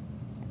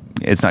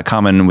it's not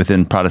common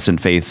within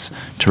Protestant faiths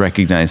to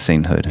recognize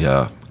sainthood.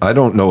 Yeah. I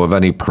don't know of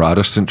any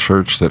Protestant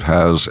church that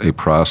has a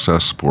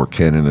process for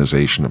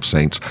canonization of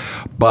saints,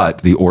 but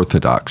the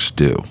Orthodox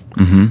do.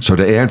 So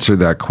to answer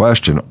that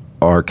question,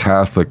 are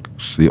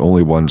Catholics the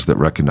only ones that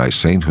recognize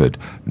sainthood?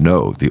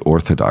 No, the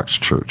Orthodox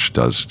Church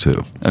does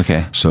too.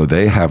 Okay. So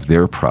they have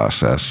their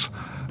process,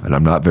 and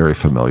I'm not very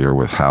familiar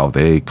with how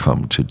they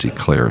come to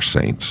declare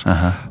saints,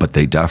 but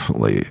they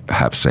definitely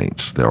have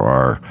saints. There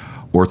are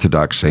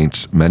Orthodox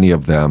saints, many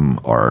of them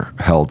are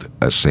held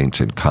as saints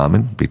in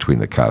common between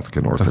the Catholic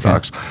and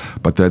Orthodox.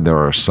 But then there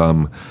are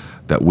some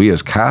that we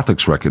as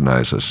Catholics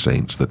recognize as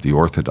saints that the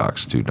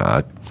Orthodox do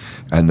not.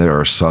 And there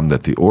are some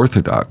that the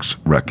Orthodox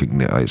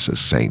recognize as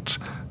saints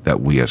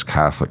that we as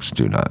Catholics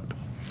do not.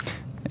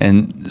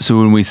 And so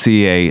when we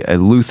see a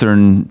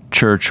Lutheran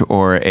church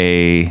or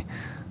a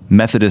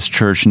Methodist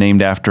church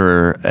named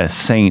after a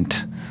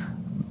saint,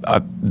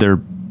 they're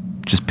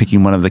just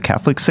picking one of the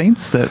Catholic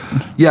saints that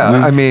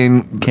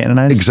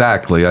canonized?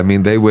 Exactly. I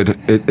mean, they would,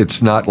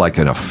 it's not like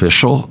an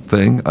official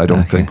thing, I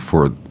don't think,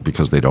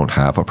 because they don't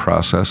have a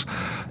process.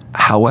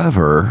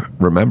 However,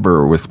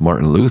 remember with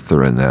Martin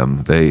Luther and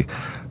them, they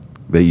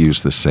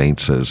use the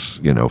saints as,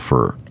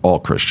 for all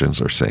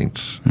Christians are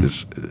saints,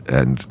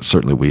 and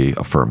certainly we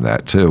affirm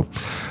that too.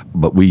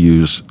 But we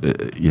use,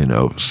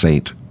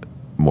 saint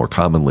more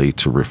commonly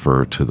to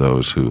refer to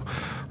those who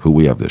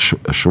we have the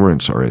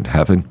assurance are in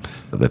heaven,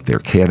 that they're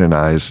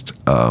canonized.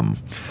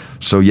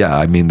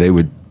 They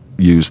would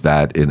use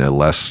that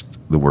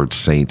the word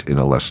saint in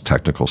a less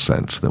technical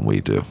sense than we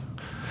do.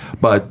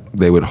 But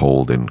they would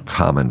hold in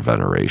common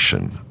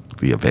veneration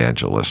the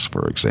evangelists,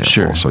 for example.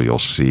 Sure. So you'll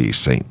see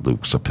St.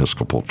 Luke's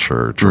Episcopal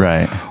Church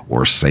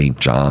or St.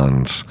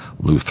 John's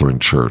Lutheran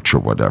Church or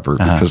whatever,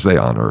 because they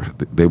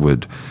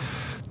would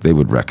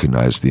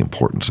recognize the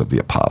importance of the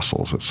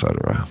apostles,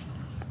 etc.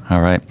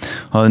 All right.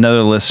 Well,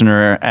 another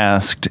listener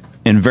asked,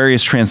 in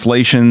various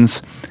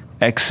translations,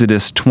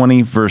 Exodus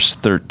 20, verse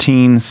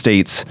 13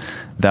 states,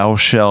 "Thou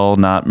shalt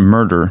not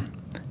murder."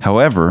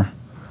 However,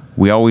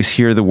 we always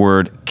hear the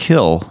word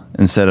kill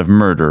instead of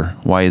murder.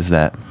 Why is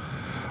that?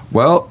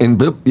 Well,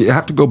 you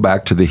have to go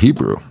back to the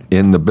Hebrew.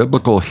 In the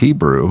biblical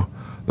Hebrew,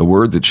 the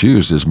word that's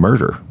used is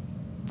murder,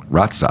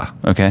 ratzah.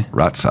 Okay.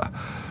 Ratzah.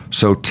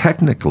 So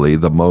technically,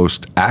 the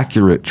most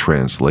accurate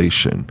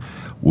translation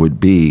would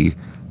be,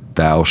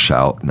 "Thou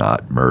shalt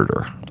not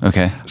murder."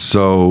 Okay.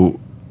 So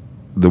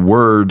the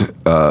word,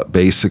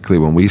 basically,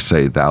 when we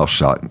say "thou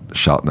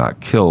shalt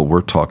not kill,"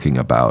 we're talking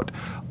about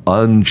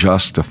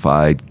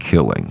unjustified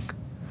killing.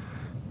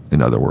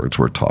 In other words,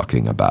 we're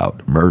talking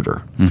about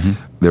murder. Mm-hmm.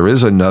 There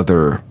is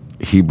another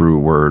Hebrew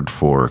word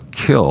for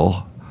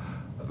kill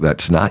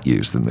that's not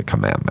used in the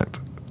commandment.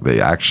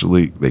 They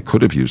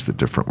could have used a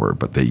different word,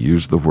 but they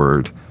used the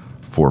word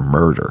for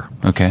murder.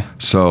 Okay.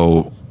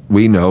 So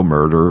we know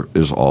murder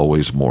is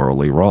always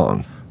morally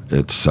wrong.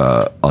 It's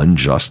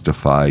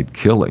unjustified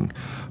killing.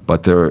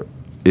 But there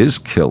is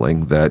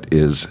killing that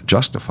is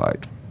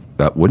justified.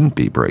 That wouldn't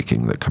be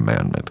breaking the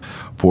commandment.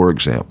 For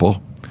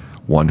example,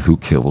 one who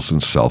kills in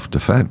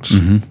self-defense,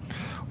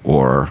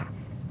 or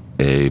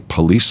a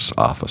police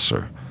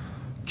officer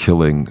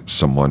killing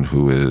someone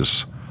who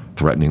is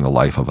threatening the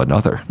life of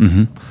another.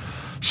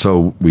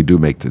 So we do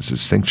make this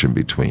distinction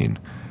between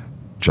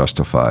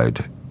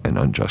justified and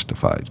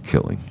unjustified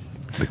killing.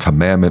 The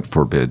commandment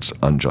forbids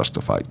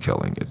unjustified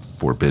killing. It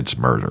forbids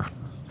murder.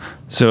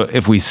 So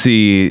if we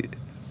see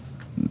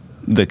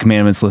the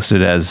commandments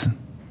listed as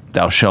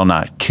 "thou shalt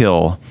not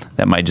kill,"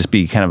 that might just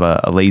be kind of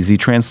a lazy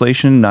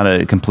translation, not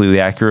a completely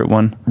accurate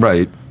one?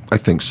 Right. I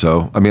think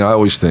so. I mean, I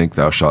always think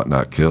 "thou shalt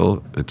not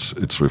kill,"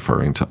 it's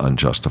referring to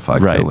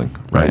unjustified killing.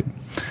 Right.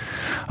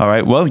 All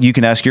right. Well, you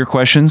can ask your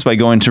questions by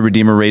going to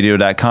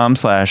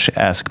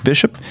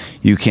redeemerradio.com/askbishop.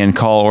 You can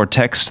call or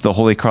text the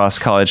Holy Cross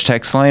College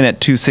text line at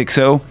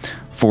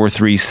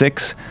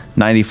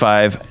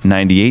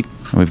 260-436-9598.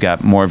 We've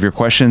got more of your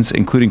questions,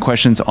 including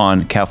questions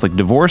on Catholic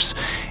divorce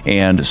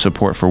and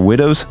support for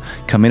widows,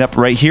 coming up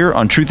right here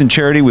on Truth and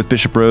Charity with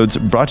Bishop Rhoades,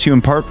 brought to you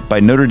in part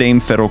by Notre Dame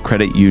Federal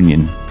Credit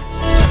Union.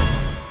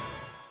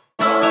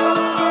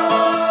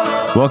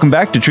 Welcome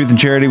back to Truth and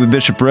Charity with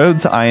Bishop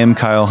Rhoades. I am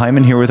Kyle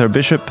Hyman here with our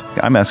bishop.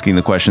 I'm asking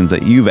the questions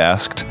that you've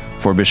asked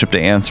for Bishop to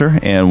answer,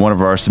 and one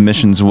of our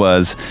submissions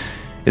was,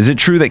 is it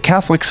true that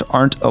Catholics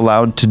aren't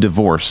allowed to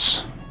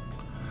divorce?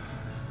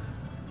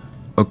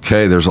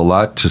 Okay, there's a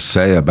lot to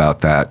say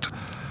about that.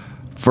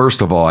 First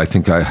of all, I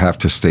think I have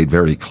to state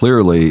very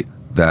clearly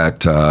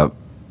that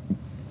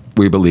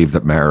we believe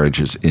that marriage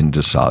is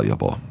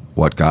indissoluble.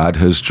 What God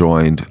has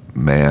joined,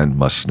 man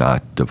must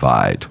not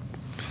divide.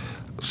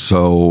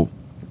 So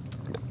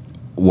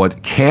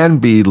what can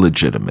be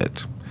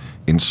legitimate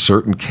in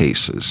certain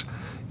cases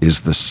is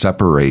the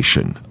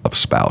separation of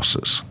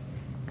spouses.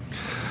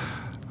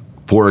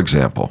 For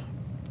example,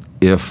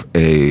 if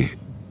a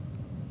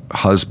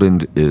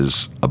husband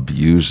is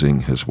abusing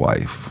his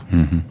wife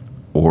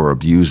or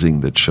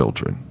abusing the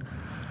children,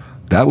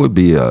 that would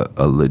be a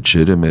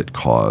legitimate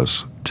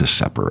cause to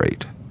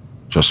separate,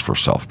 just for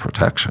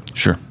self-protection.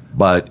 Sure.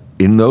 But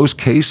in those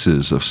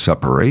cases of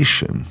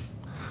separation,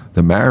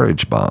 the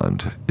marriage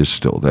bond is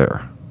still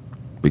there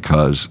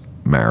because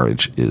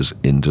marriage is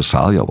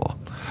indissoluble.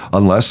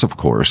 Unless, of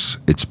course,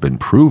 it's been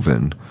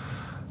proven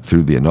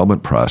through the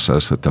annulment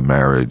process that the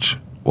marriage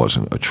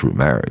wasn't a true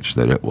marriage,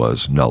 that it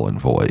was null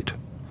and void.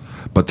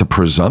 But the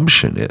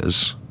presumption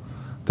is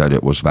that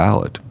it was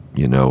valid.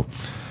 You know,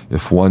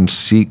 if one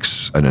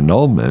seeks an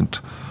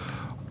annulment,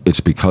 it's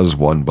because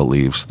one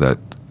believes that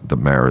the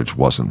marriage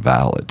wasn't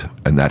valid,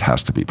 and that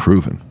has to be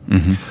proven.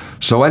 Mm-hmm.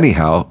 So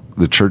anyhow,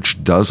 the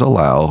church does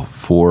allow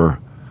for,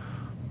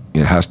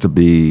 it has to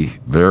be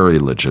very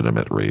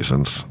legitimate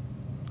reasons,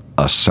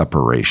 a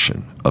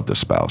separation of the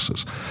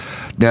spouses.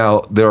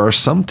 Now, there are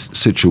some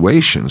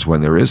situations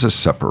when there is a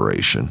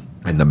separation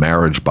and the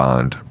marriage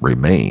bond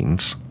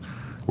remains,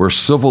 where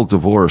civil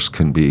divorce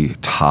can be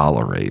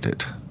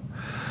tolerated.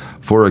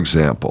 For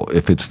example,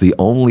 if it's the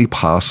only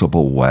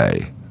possible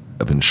way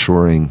of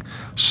ensuring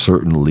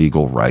certain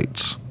legal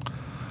rights,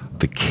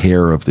 the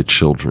care of the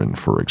children,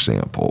 for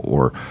example,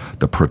 or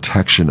the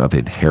protection of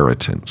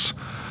inheritance,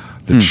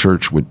 the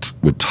church would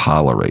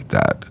tolerate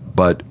that.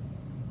 But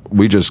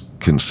we just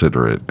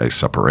consider it a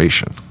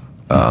separation.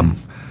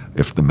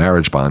 If the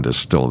marriage bond is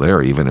still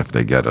there, even if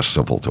they get a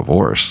civil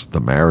divorce,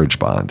 the marriage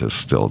bond is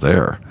still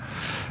there.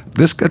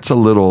 This gets a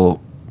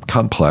little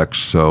complex,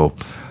 so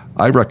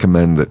I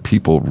recommend that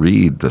people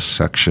read the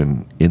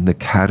section in the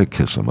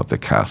Catechism of the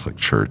Catholic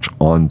Church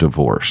on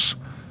divorce.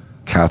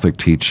 Catholic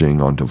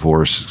teaching on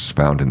divorce is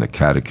found in the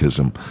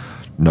Catechism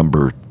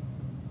number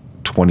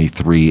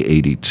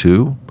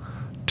 2382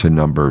 to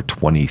number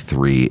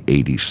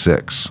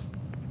 2386.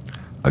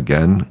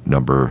 Again,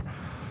 number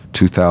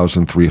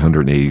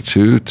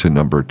 2382 to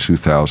number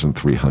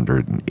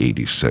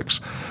 2386,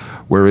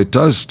 where it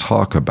does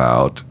talk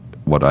about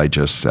what I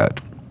just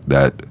said,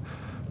 that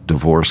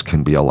divorce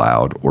can be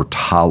allowed or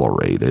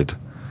tolerated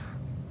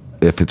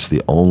if it's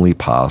the only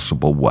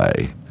possible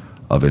way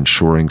of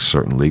ensuring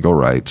certain legal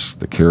rights,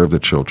 the care of the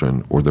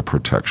children, or the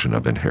protection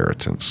of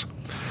inheritance.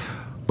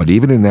 But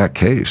even in that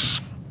case,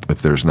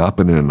 if there's not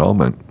been an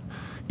annulment,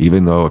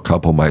 even though a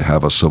couple might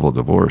have a civil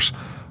divorce,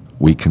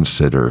 we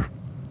consider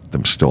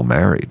them still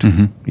married.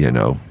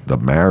 Mm-hmm. The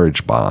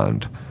marriage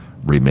bond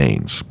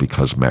remains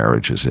because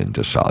marriage is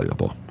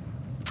indissoluble,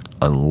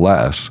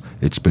 unless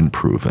it's been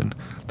proven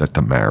that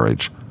the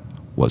marriage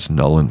was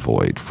null and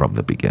void from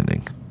the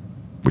beginning,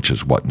 which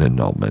is what an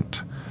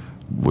annulment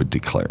would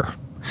declare.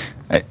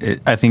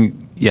 I think,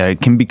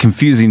 it can be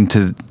confusing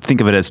to think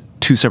of it as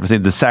two separate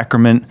things, the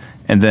sacrament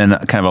and then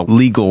kind of a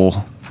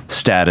legal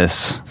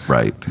status,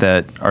 right,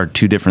 that are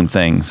two different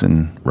things.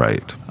 And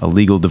right, a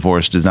legal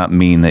divorce does not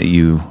mean that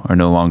you are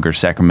no longer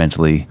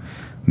sacramentally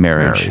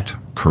married.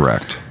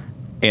 Correct.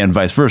 And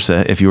vice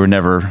versa. If you were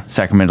never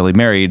sacramentally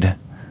married,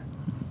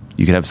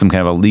 you could have some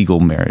kind of a legal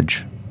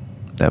marriage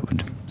that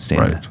would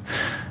stand. Right.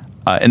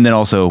 And then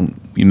also,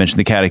 you mentioned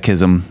the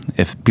catechism.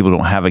 If people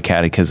don't have a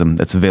catechism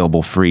that's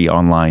available free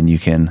online, you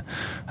can,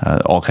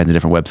 all kinds of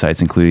different websites,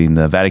 including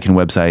the Vatican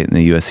website, and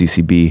the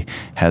USCCB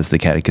has the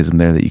catechism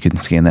there that you can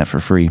scan that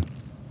for free.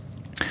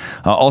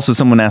 Also,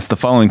 someone asked the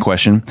following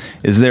question: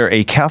 is there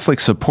a Catholic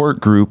support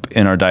group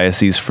in our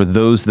diocese for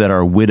those that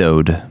are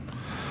widowed?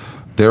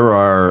 There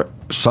are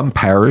some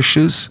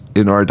parishes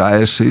in our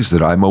diocese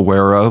that I'm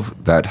aware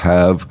of that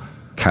have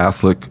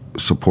Catholic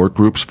support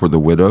groups for the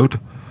widowed,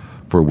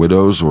 for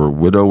widows or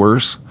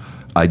widowers.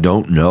 I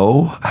don't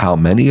know how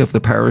many of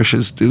the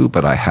parishes do,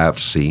 but I have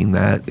seen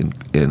that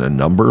in a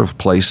number of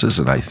places,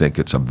 and I think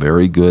it's a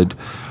very good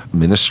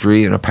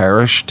ministry in a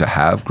parish to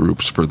have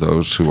groups for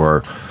those who are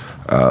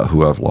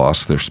who have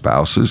lost their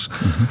spouses.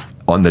 Mm-hmm.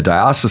 On the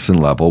diocesan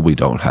level, we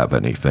don't have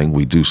anything.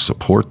 We do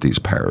support these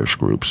parish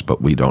groups,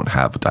 but we don't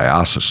have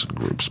diocesan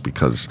groups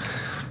because,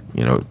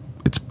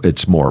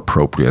 it's more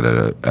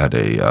appropriate at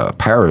a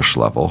parish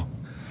level.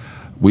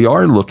 We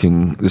are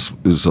looking, this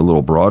is a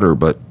little broader,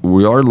 but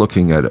we are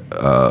looking at,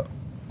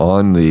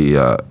 on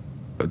the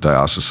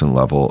diocesan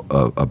level,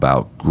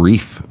 about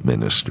grief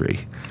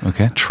ministry.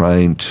 Okay.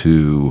 Trying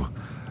to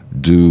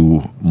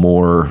do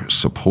more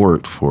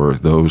support for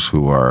those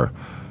who are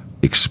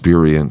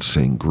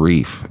experiencing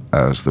grief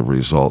as the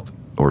result,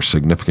 or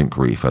significant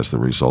grief as the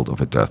result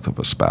of a death of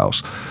a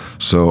spouse.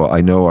 So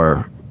I know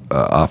our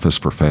Office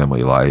for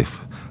Family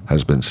Life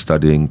has been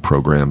studying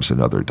programs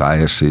in other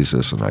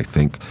dioceses, and I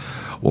think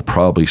we'll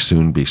probably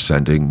soon be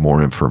sending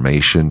more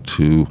information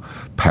to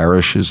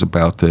parishes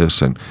about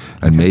this, and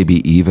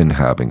maybe even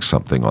having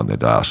something on the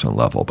diocesan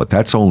level. But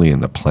that's only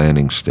in the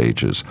planning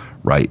stages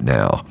right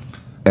now.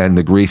 And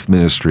the grief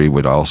ministry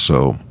would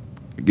also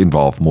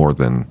involve more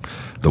than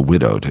the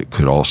widowed. It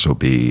could also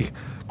be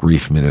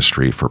grief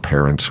ministry for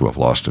parents who have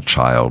lost a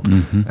child,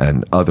 mm-hmm.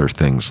 and other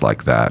things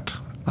like that.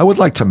 I would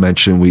like to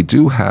mention we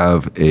do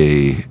have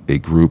a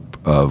group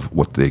of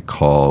what they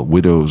call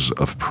Widows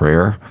of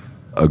Prayer,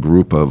 a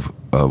group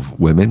of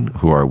women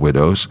who are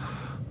widows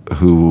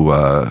who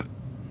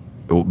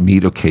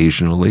meet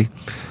occasionally.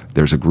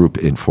 There's a group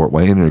in Fort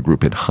Wayne and a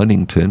group in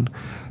Huntington,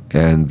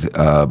 and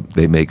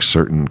they make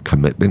certain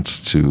commitments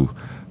to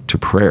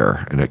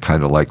prayer, and it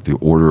kind of like the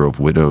Order of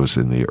Widows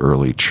in the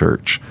early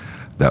church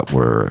that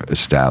were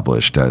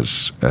established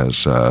as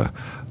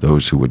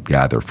those who would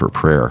gather for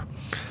prayer.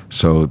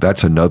 So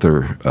that's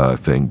another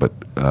thing, but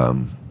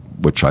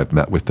which I've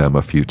met with them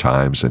a few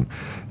times, and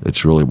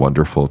it's really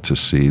wonderful to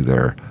see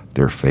their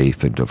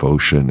faith and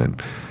devotion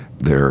and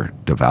their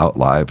devout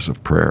lives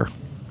of prayer.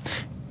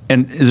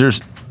 And is there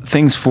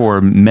things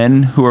for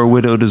men who are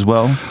widowed as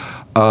well?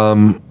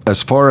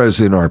 As far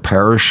as in our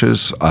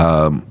parishes,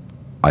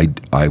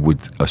 I would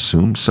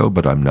assume so,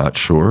 but I'm not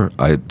sure.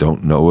 I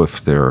don't know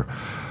if their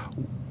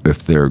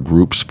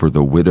groups for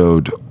the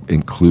widowed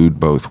include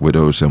both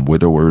widows and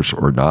widowers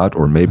or not,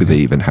 or maybe they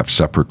even have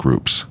separate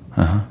groups.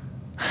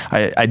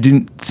 I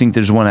didn't think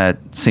there's one at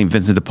St.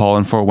 Vincent de Paul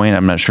in Fort Wayne.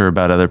 I'm not sure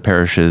about other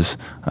parishes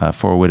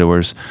for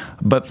widowers.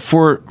 But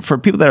for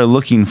people that are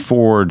looking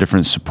for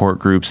different support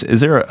groups,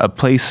 is there a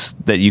place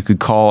that you could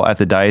call at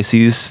the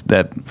diocese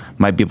that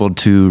might be able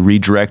to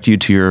redirect you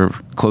to your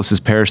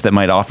closest parish that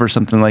might offer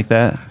something like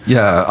that?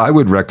 Yeah, I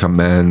would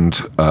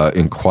recommend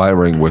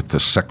inquiring with the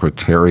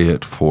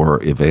Secretariat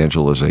for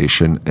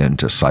Evangelization and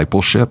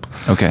Discipleship.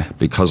 Okay.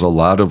 Because a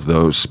lot of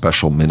those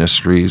special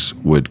ministries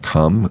would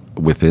come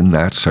within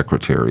that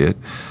secretariat.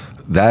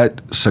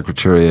 That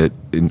secretariat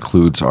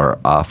includes our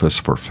Office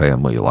for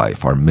Family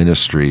Life, our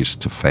ministries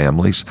to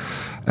families,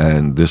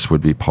 and this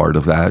would be part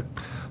of that.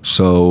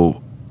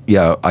 So,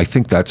 yeah, I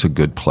think that's a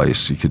good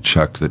place. You could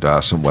check the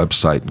diocesan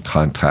website and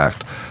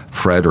contact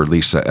Fred or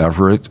Lisa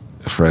Everett.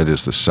 Fred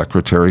is the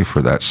secretary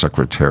for that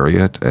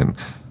secretariat, and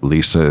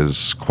Lisa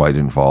is quite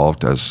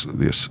involved as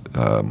this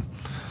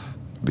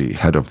the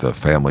head of the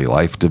Family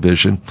Life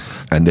Division,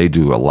 and they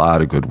do a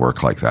lot of good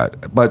work like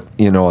that. But,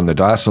 on the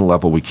diocesan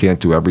level, we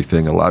can't do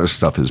everything. A lot of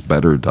stuff is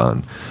better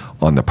done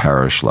on the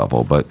parish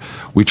level, but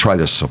we try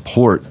to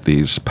support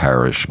these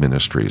parish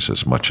ministries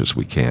as much as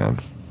we can.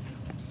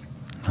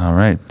 All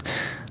right.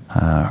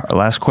 Our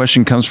last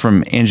question comes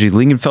from Angie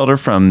Lingenfelder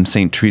from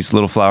St. Therese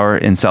Little Flower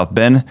in South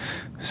Bend,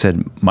 who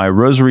said, "My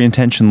rosary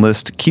intention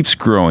list keeps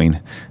growing.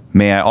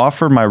 May I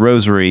offer my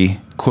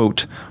rosary,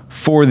 quote,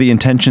 for the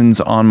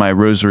intentions on my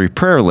rosary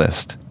prayer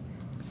list,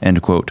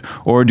 end quote,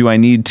 or do I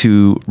need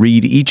to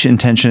read each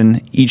intention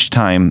each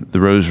time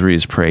the rosary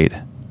is prayed?"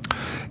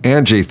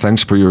 Angie,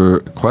 thanks for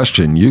your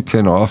question. You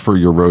can offer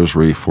your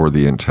rosary for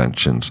the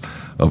intentions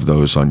of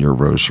those on your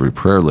rosary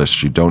prayer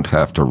list. You don't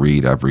have to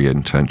read every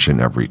intention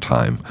every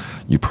time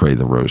you pray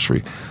the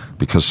rosary,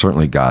 because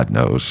certainly God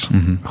knows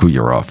who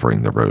you're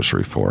offering the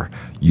rosary for.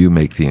 You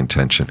make the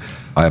intention.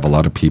 I have a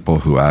lot of people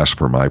who ask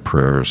for my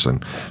prayers,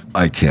 and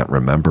I can't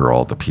remember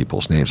all the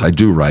people's names. I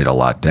do write a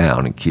lot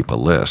down and keep a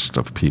list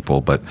of people,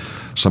 but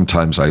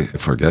sometimes I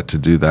forget to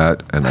do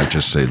that, and I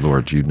just say,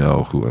 Lord, you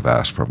know who have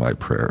asked for my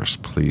prayers.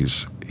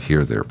 Please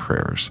hear their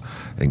prayers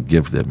and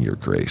give them your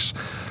grace.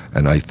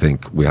 And I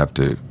think we have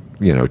to,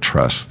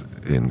 trust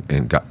in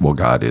God. Well,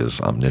 God is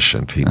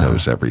omniscient. He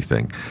knows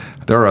everything.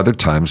 There are other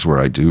times where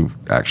I do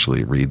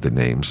actually read the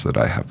names that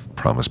I have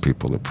promised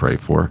people to pray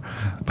for,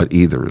 but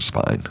either is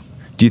fine.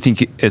 Do you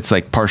think it's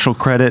like partial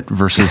credit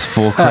versus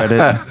full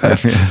credit?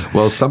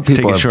 Well, some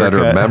people have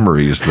better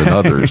memories than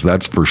others,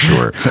 that's for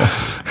sure.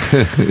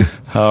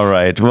 All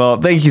right. Well,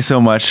 thank you so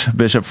much,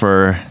 Bishop,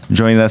 for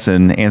joining us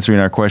and answering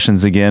our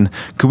questions again.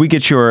 Could we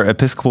get your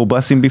Episcopal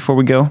blessing before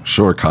we go?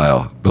 Sure,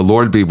 Kyle. The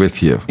Lord be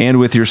with you. And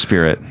with your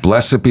spirit.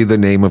 Blessed be the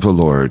name of the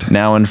Lord.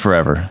 Now and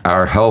forever.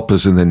 Our help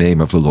is in the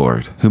name of the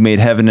Lord. Who made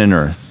heaven and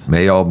earth.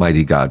 May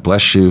Almighty God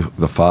bless you,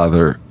 the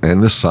Father,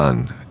 and the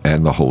Son,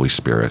 and the Holy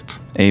Spirit.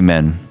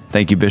 Amen.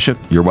 Thank you, Bishop.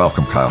 You're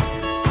welcome, Kyle.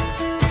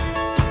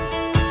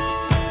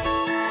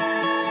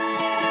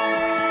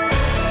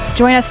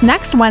 Join us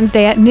next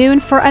Wednesday at noon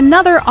for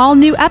another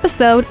all-new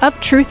episode of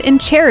Truth in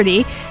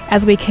Charity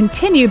as we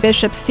continue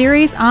Bishop's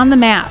series on the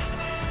Mass.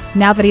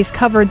 Now that he's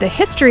covered the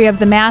history of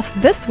the Mass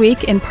this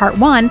week in Part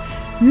 1,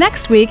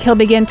 next week he'll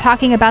begin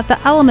talking about the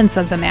elements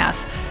of the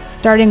Mass,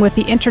 starting with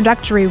the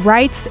introductory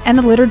rites and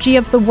the Liturgy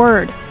of the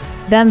Word.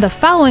 Then the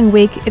following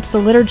week, it's the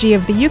Liturgy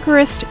of the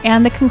Eucharist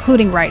and the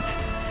concluding rites.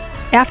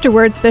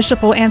 Afterwards,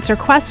 Bishop will answer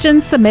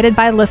questions submitted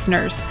by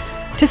listeners.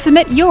 To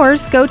submit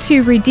yours, go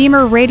to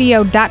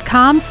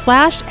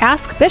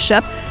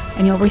redeemerradio.com/askbishop,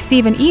 and you'll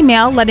receive an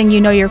email letting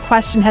you know your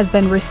question has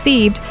been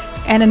received,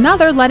 and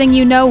another letting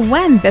you know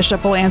when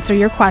Bishop will answer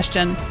your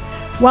question.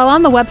 While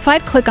on the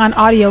website, click on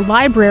Audio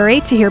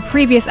Library to hear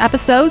previous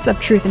episodes of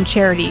Truth in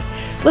Charity.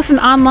 Listen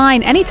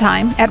online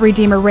anytime at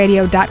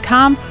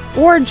redeemerradio.com,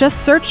 or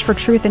just search for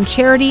Truth in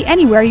Charity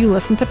anywhere you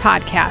listen to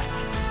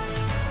podcasts.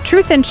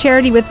 Truth in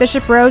Charity with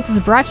Bishop Rhoades is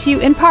brought to you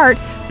in part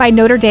by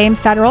Notre Dame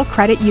Federal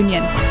Credit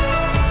Union.